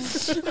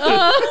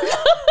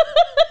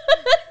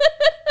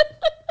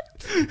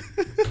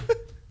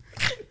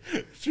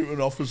 She went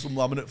off with some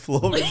laminate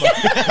flooring.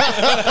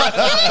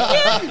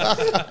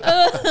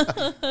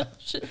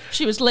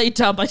 She was laid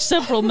down by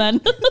several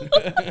men.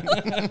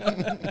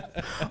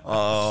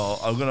 Oh,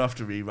 I'm gonna have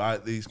to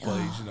rewrite these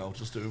plays,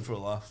 just do them for a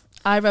laugh.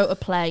 I wrote a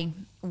play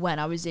when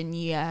I was in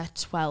year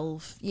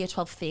 12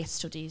 theatre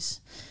studies.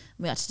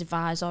 We had to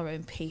devise our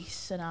own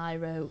piece, and I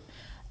wrote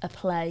a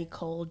play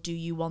called Do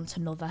You Want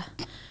Another,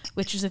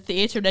 which was a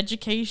theatre and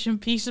education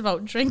piece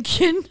about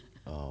drinking.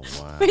 Oh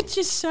wow. Which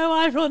is so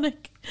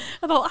ironic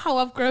about how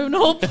I've grown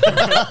up.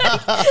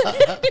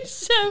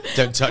 So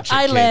Don't touch it,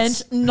 I kids.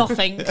 learned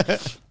nothing. Do you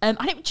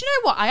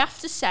know what? I have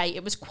to say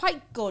it was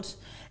quite good.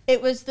 There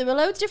were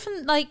loads of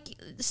different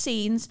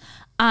scenes,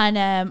 and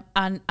then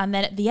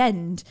at the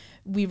end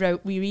we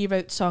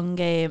rewrote song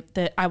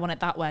that I Want It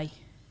That Way.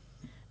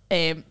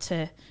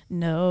 To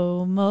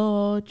no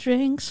more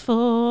drinks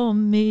for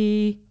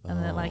me,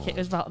 and then it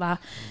was about that,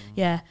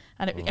 yeah,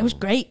 and it was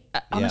great,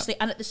 honestly.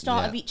 And at the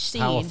start of each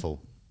scene,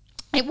 Powerful.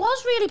 It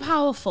was really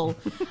powerful.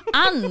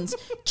 And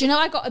do you know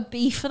I got a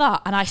B for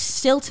that? And I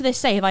still, to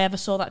this day, if I ever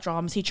saw that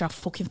drama teacher, I'd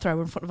fucking throw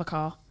her in front of a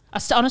car.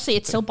 Honestly,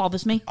 it still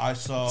bothers me. I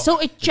saw. So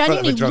it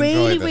genuinely drunk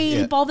really, driver, really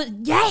yeah. bothers.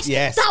 Yes,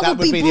 Yes, that would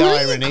be the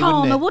brilliant irony,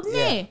 karma, wouldn't wouldn't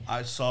it? it?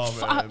 I saw.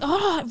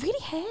 It really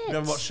hurts. You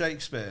ever watch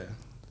Shakespeare?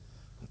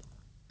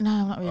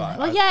 No, not really. Right,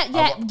 Well,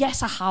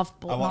 yes, I have.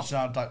 But I watched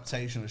not. an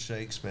adaptation of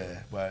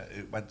Shakespeare where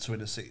it went to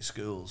inner city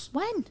schools,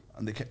 When?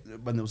 and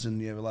when they was in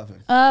year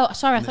 11. Oh,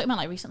 sorry, I thought you meant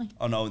like recently.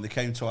 Oh no, and they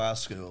came to our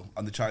school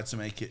and they tried to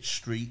make it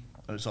street,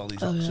 and it's all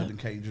these Oxford and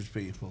Cambridge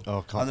people.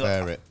 Oh, can't and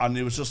bear it. And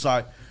it was just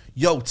like,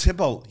 "Yo,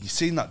 Tybalt, you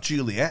seen that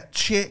Juliet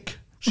chick?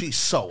 She's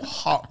so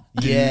hot,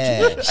 dude."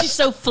 Yeah. She's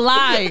so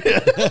fly,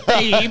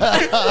 babe.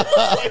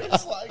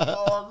 It's like,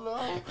 oh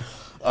no.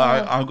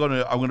 I'm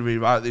gonna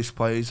rewrite these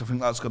plays. I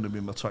think that's gonna be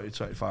my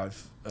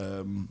 2025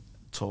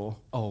 tour.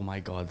 Oh my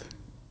god.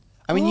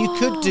 I mean, you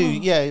could do,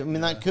 I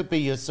mean, that could be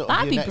your sort of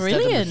That'd your be next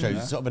Edinburgh brilliant. show,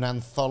 Yeah. sort of an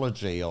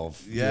anthology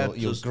of your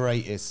just-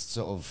 greatest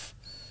sort of,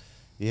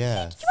 You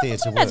haven't theatre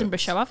done an work. Edinburgh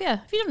show, have you?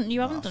 If you didn't,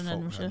 you haven't done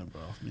an Fuck Edinburgh show.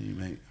 Edinburgh off me,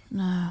 mate.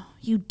 No,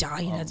 you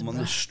die in I'm on Edinburgh.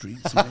 the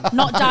streets, mate.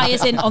 Not die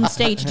as in on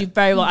stage. You do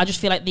very well. I just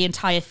feel like the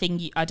entire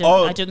thing. I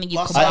don't think you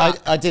last come time-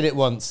 back. I did it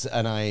once,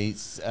 and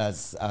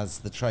as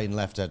the train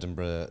left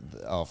Edinburgh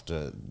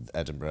after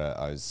Edinburgh,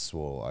 I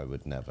swore I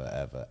would never,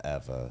 ever,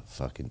 ever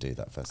fucking do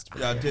that festival.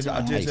 Yeah, I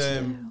hate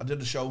it.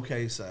 did a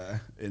showcase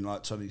there in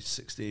like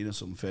 2016 or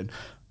something,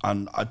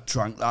 and I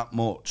drank that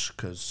much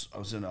because I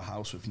was in a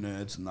house with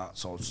nerds and that,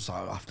 so I was just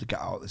like, I have to get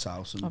out of this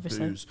house and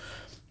Obviously. booze.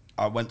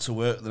 I went to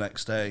work the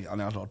next day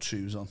and I had odd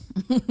shoes on.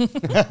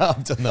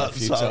 I've done that a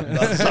few times.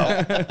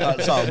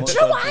 That's how much. Do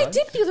you know what I I drank.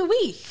 did the other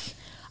week?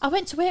 I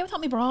went to work without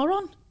my bra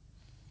on.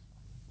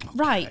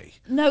 Right.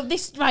 No,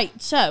 this right.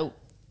 So,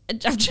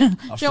 do you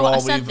know what? I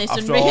said this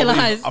and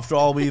realised. After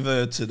all we've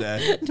heard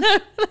today, No,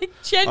 like I need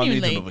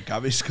genuinely. another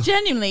Gaviscon.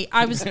 Genuinely,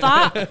 I was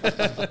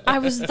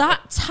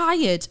that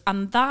tired,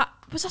 and that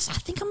was. I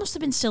think I must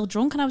have been still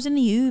drunk, and I was in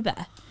the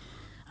Uber.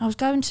 I was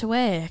going to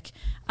work,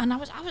 and I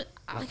was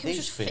knees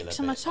just feel a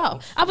fixing my bit top.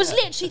 off. I was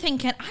literally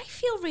thinking, I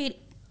feel really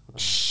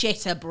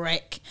shit a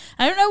brick.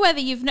 I don't know whether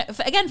you've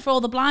again for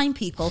all the blind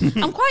people.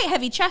 I'm quite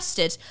heavy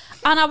chested,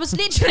 and I was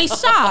literally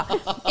sat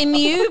in the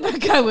Uber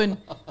going,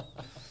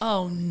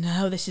 "Oh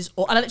no, this is."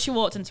 And I literally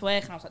walked into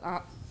work, and I was like,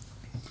 "Ah."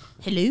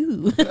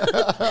 Hello.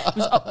 It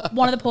was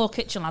one of the poor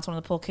kitchen lads, one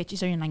of the poor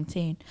kitchens, he's only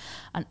 19.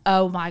 And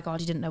oh my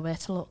God, he didn't know where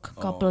to look.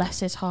 God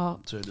bless his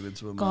heart. Turned him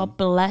into a man. God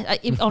bless.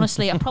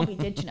 Honestly, I probably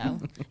did, you know.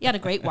 He had a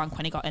great wank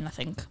when he got in, I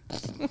think.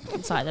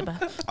 Inside the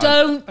bed.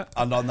 Don't.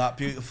 And on that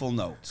beautiful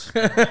note,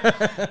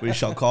 we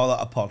shall call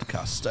that a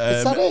podcast.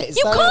 Is that it? Is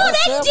You that can't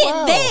it? end That's it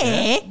wow.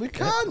 there. We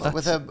can.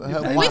 With her With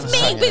wanks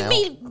hanging out.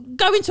 me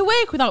going to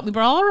work without my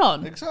bra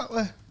on.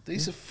 Exactly.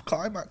 These are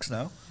climax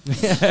now.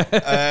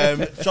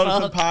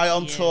 Jonathan Pye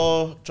on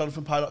tour.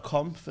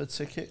 JonathanPye.com for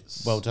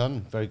tickets. Well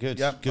done. Very good.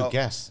 Yeah, Good well-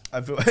 guess.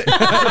 Everywhere.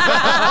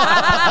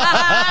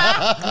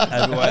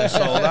 Everywhere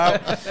sold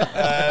out.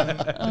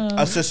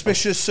 A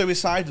Suspicious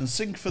Suicide and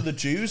Sing for the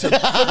Jews, a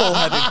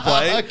double-headed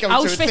play. Coming to a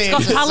Auschwitz theatre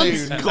Got Talent.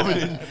 soon. Coming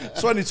in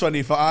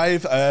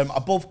 2025,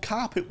 above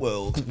Carpet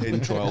World in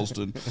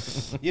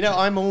Troylston. You know,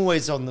 I'm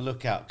always on the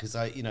lookout because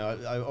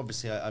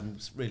I'm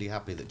really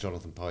happy that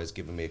Jonathan Pye has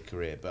given me a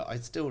career, but I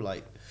still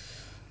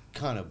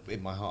kind of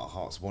in my heart of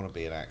hearts want to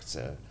be an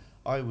actor.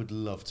 I would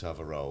love to have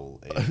a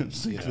role in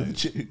Sing for the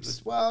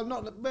Jews. Well,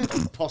 not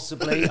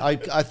possibly. I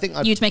think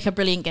You'd make a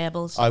brilliant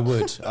Goebbels. I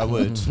would.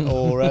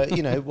 Or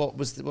what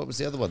was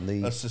the other one?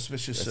 A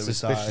Suspicious A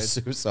Suicide. Suspicious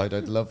Suicide.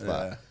 I'd love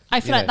that. I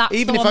feel like that's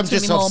even the if one I'm that's gonna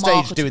just be off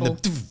more stage doing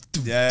marketable.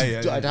 the.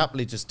 Yeah. I'd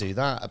happily just do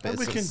that. A bit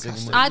we of can singing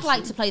cast with- it. I'd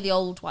like to play the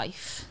old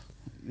wife.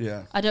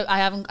 Yeah. I don't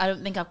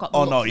think I've got the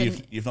Oh look no, for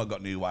the- you've not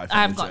got new wife.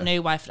 I haven't got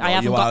new wife. No,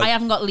 I you are-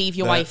 haven't got leave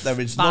your wife There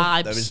is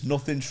vibes.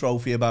 nothing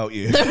trophy about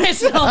you. There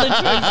is not a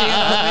trophy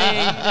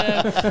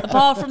about me.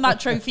 Apart from that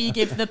trophy you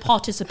give the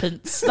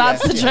participants.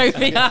 That's the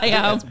trophy I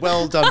am.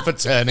 Well done for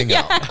turning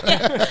up.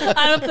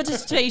 I'm a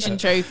participation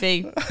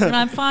trophy. And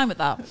I'm fine with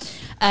that.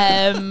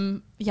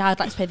 I'd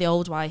like to play the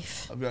old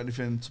wife. Have you got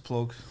anything to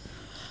plug?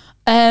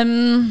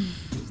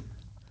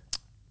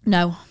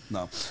 No.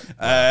 No.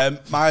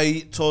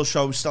 My tour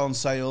show is still on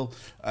sale.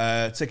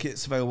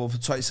 Tickets available for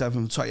 27th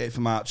and 28th of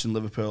March in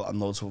Liverpool and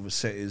loads of other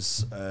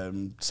cities,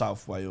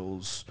 South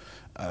Wales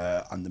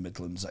and the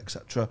Midlands,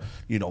 etc.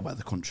 You know where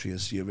the country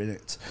is, you're in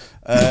it.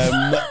 We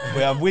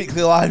have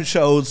weekly live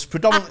shows,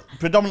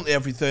 predominantly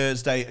every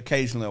Thursday,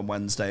 occasionally on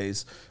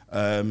Wednesdays.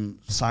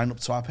 Sign up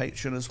to our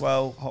Patreon as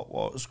well, Hot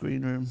Waters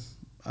Green Room.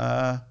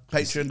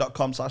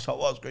 Patreon.com/Hot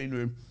Waters Green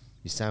Room.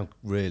 You sound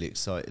really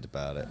excited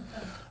about it.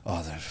 Oh,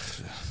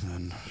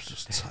 I'm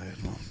just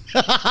tired, man.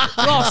 You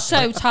are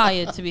so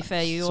tired, to be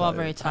fair. You are So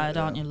very tired,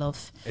 aren't you,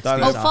 love? That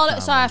Oh, is- follow.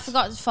 Sorry, I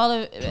forgot to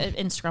follow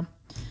Instagram.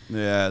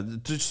 Yeah,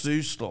 just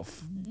do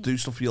stuff. Do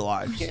stuff you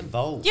like. Get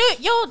involved.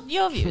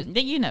 Your viewers,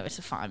 you know where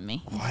to find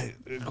me. Right,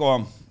 go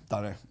on,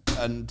 Danny,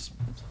 and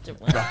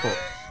wrap up.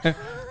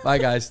 Bye,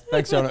 guys.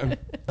 Thanks, Jonathan.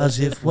 As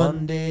if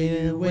one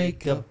day you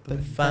wake up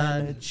and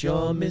find that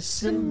you're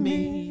missing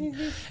me,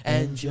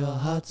 and your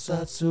heart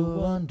starts to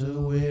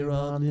wonder where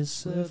on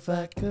this earth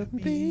I could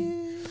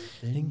be.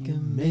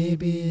 Thinking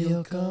maybe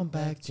you'll come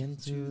back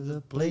into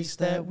the place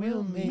that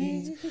we'll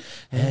meet,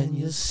 and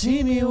you'll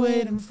see me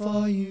waiting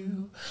for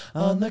you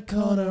on the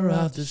corner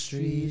of the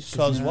street.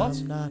 'Cause what?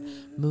 I'm not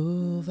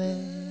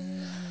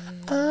moving.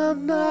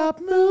 I'm not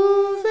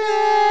moving.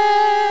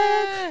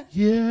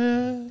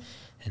 Yeah.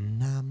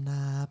 And I'm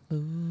not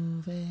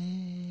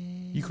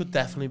moving. You could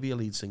definitely be a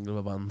lead singer of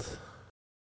a band.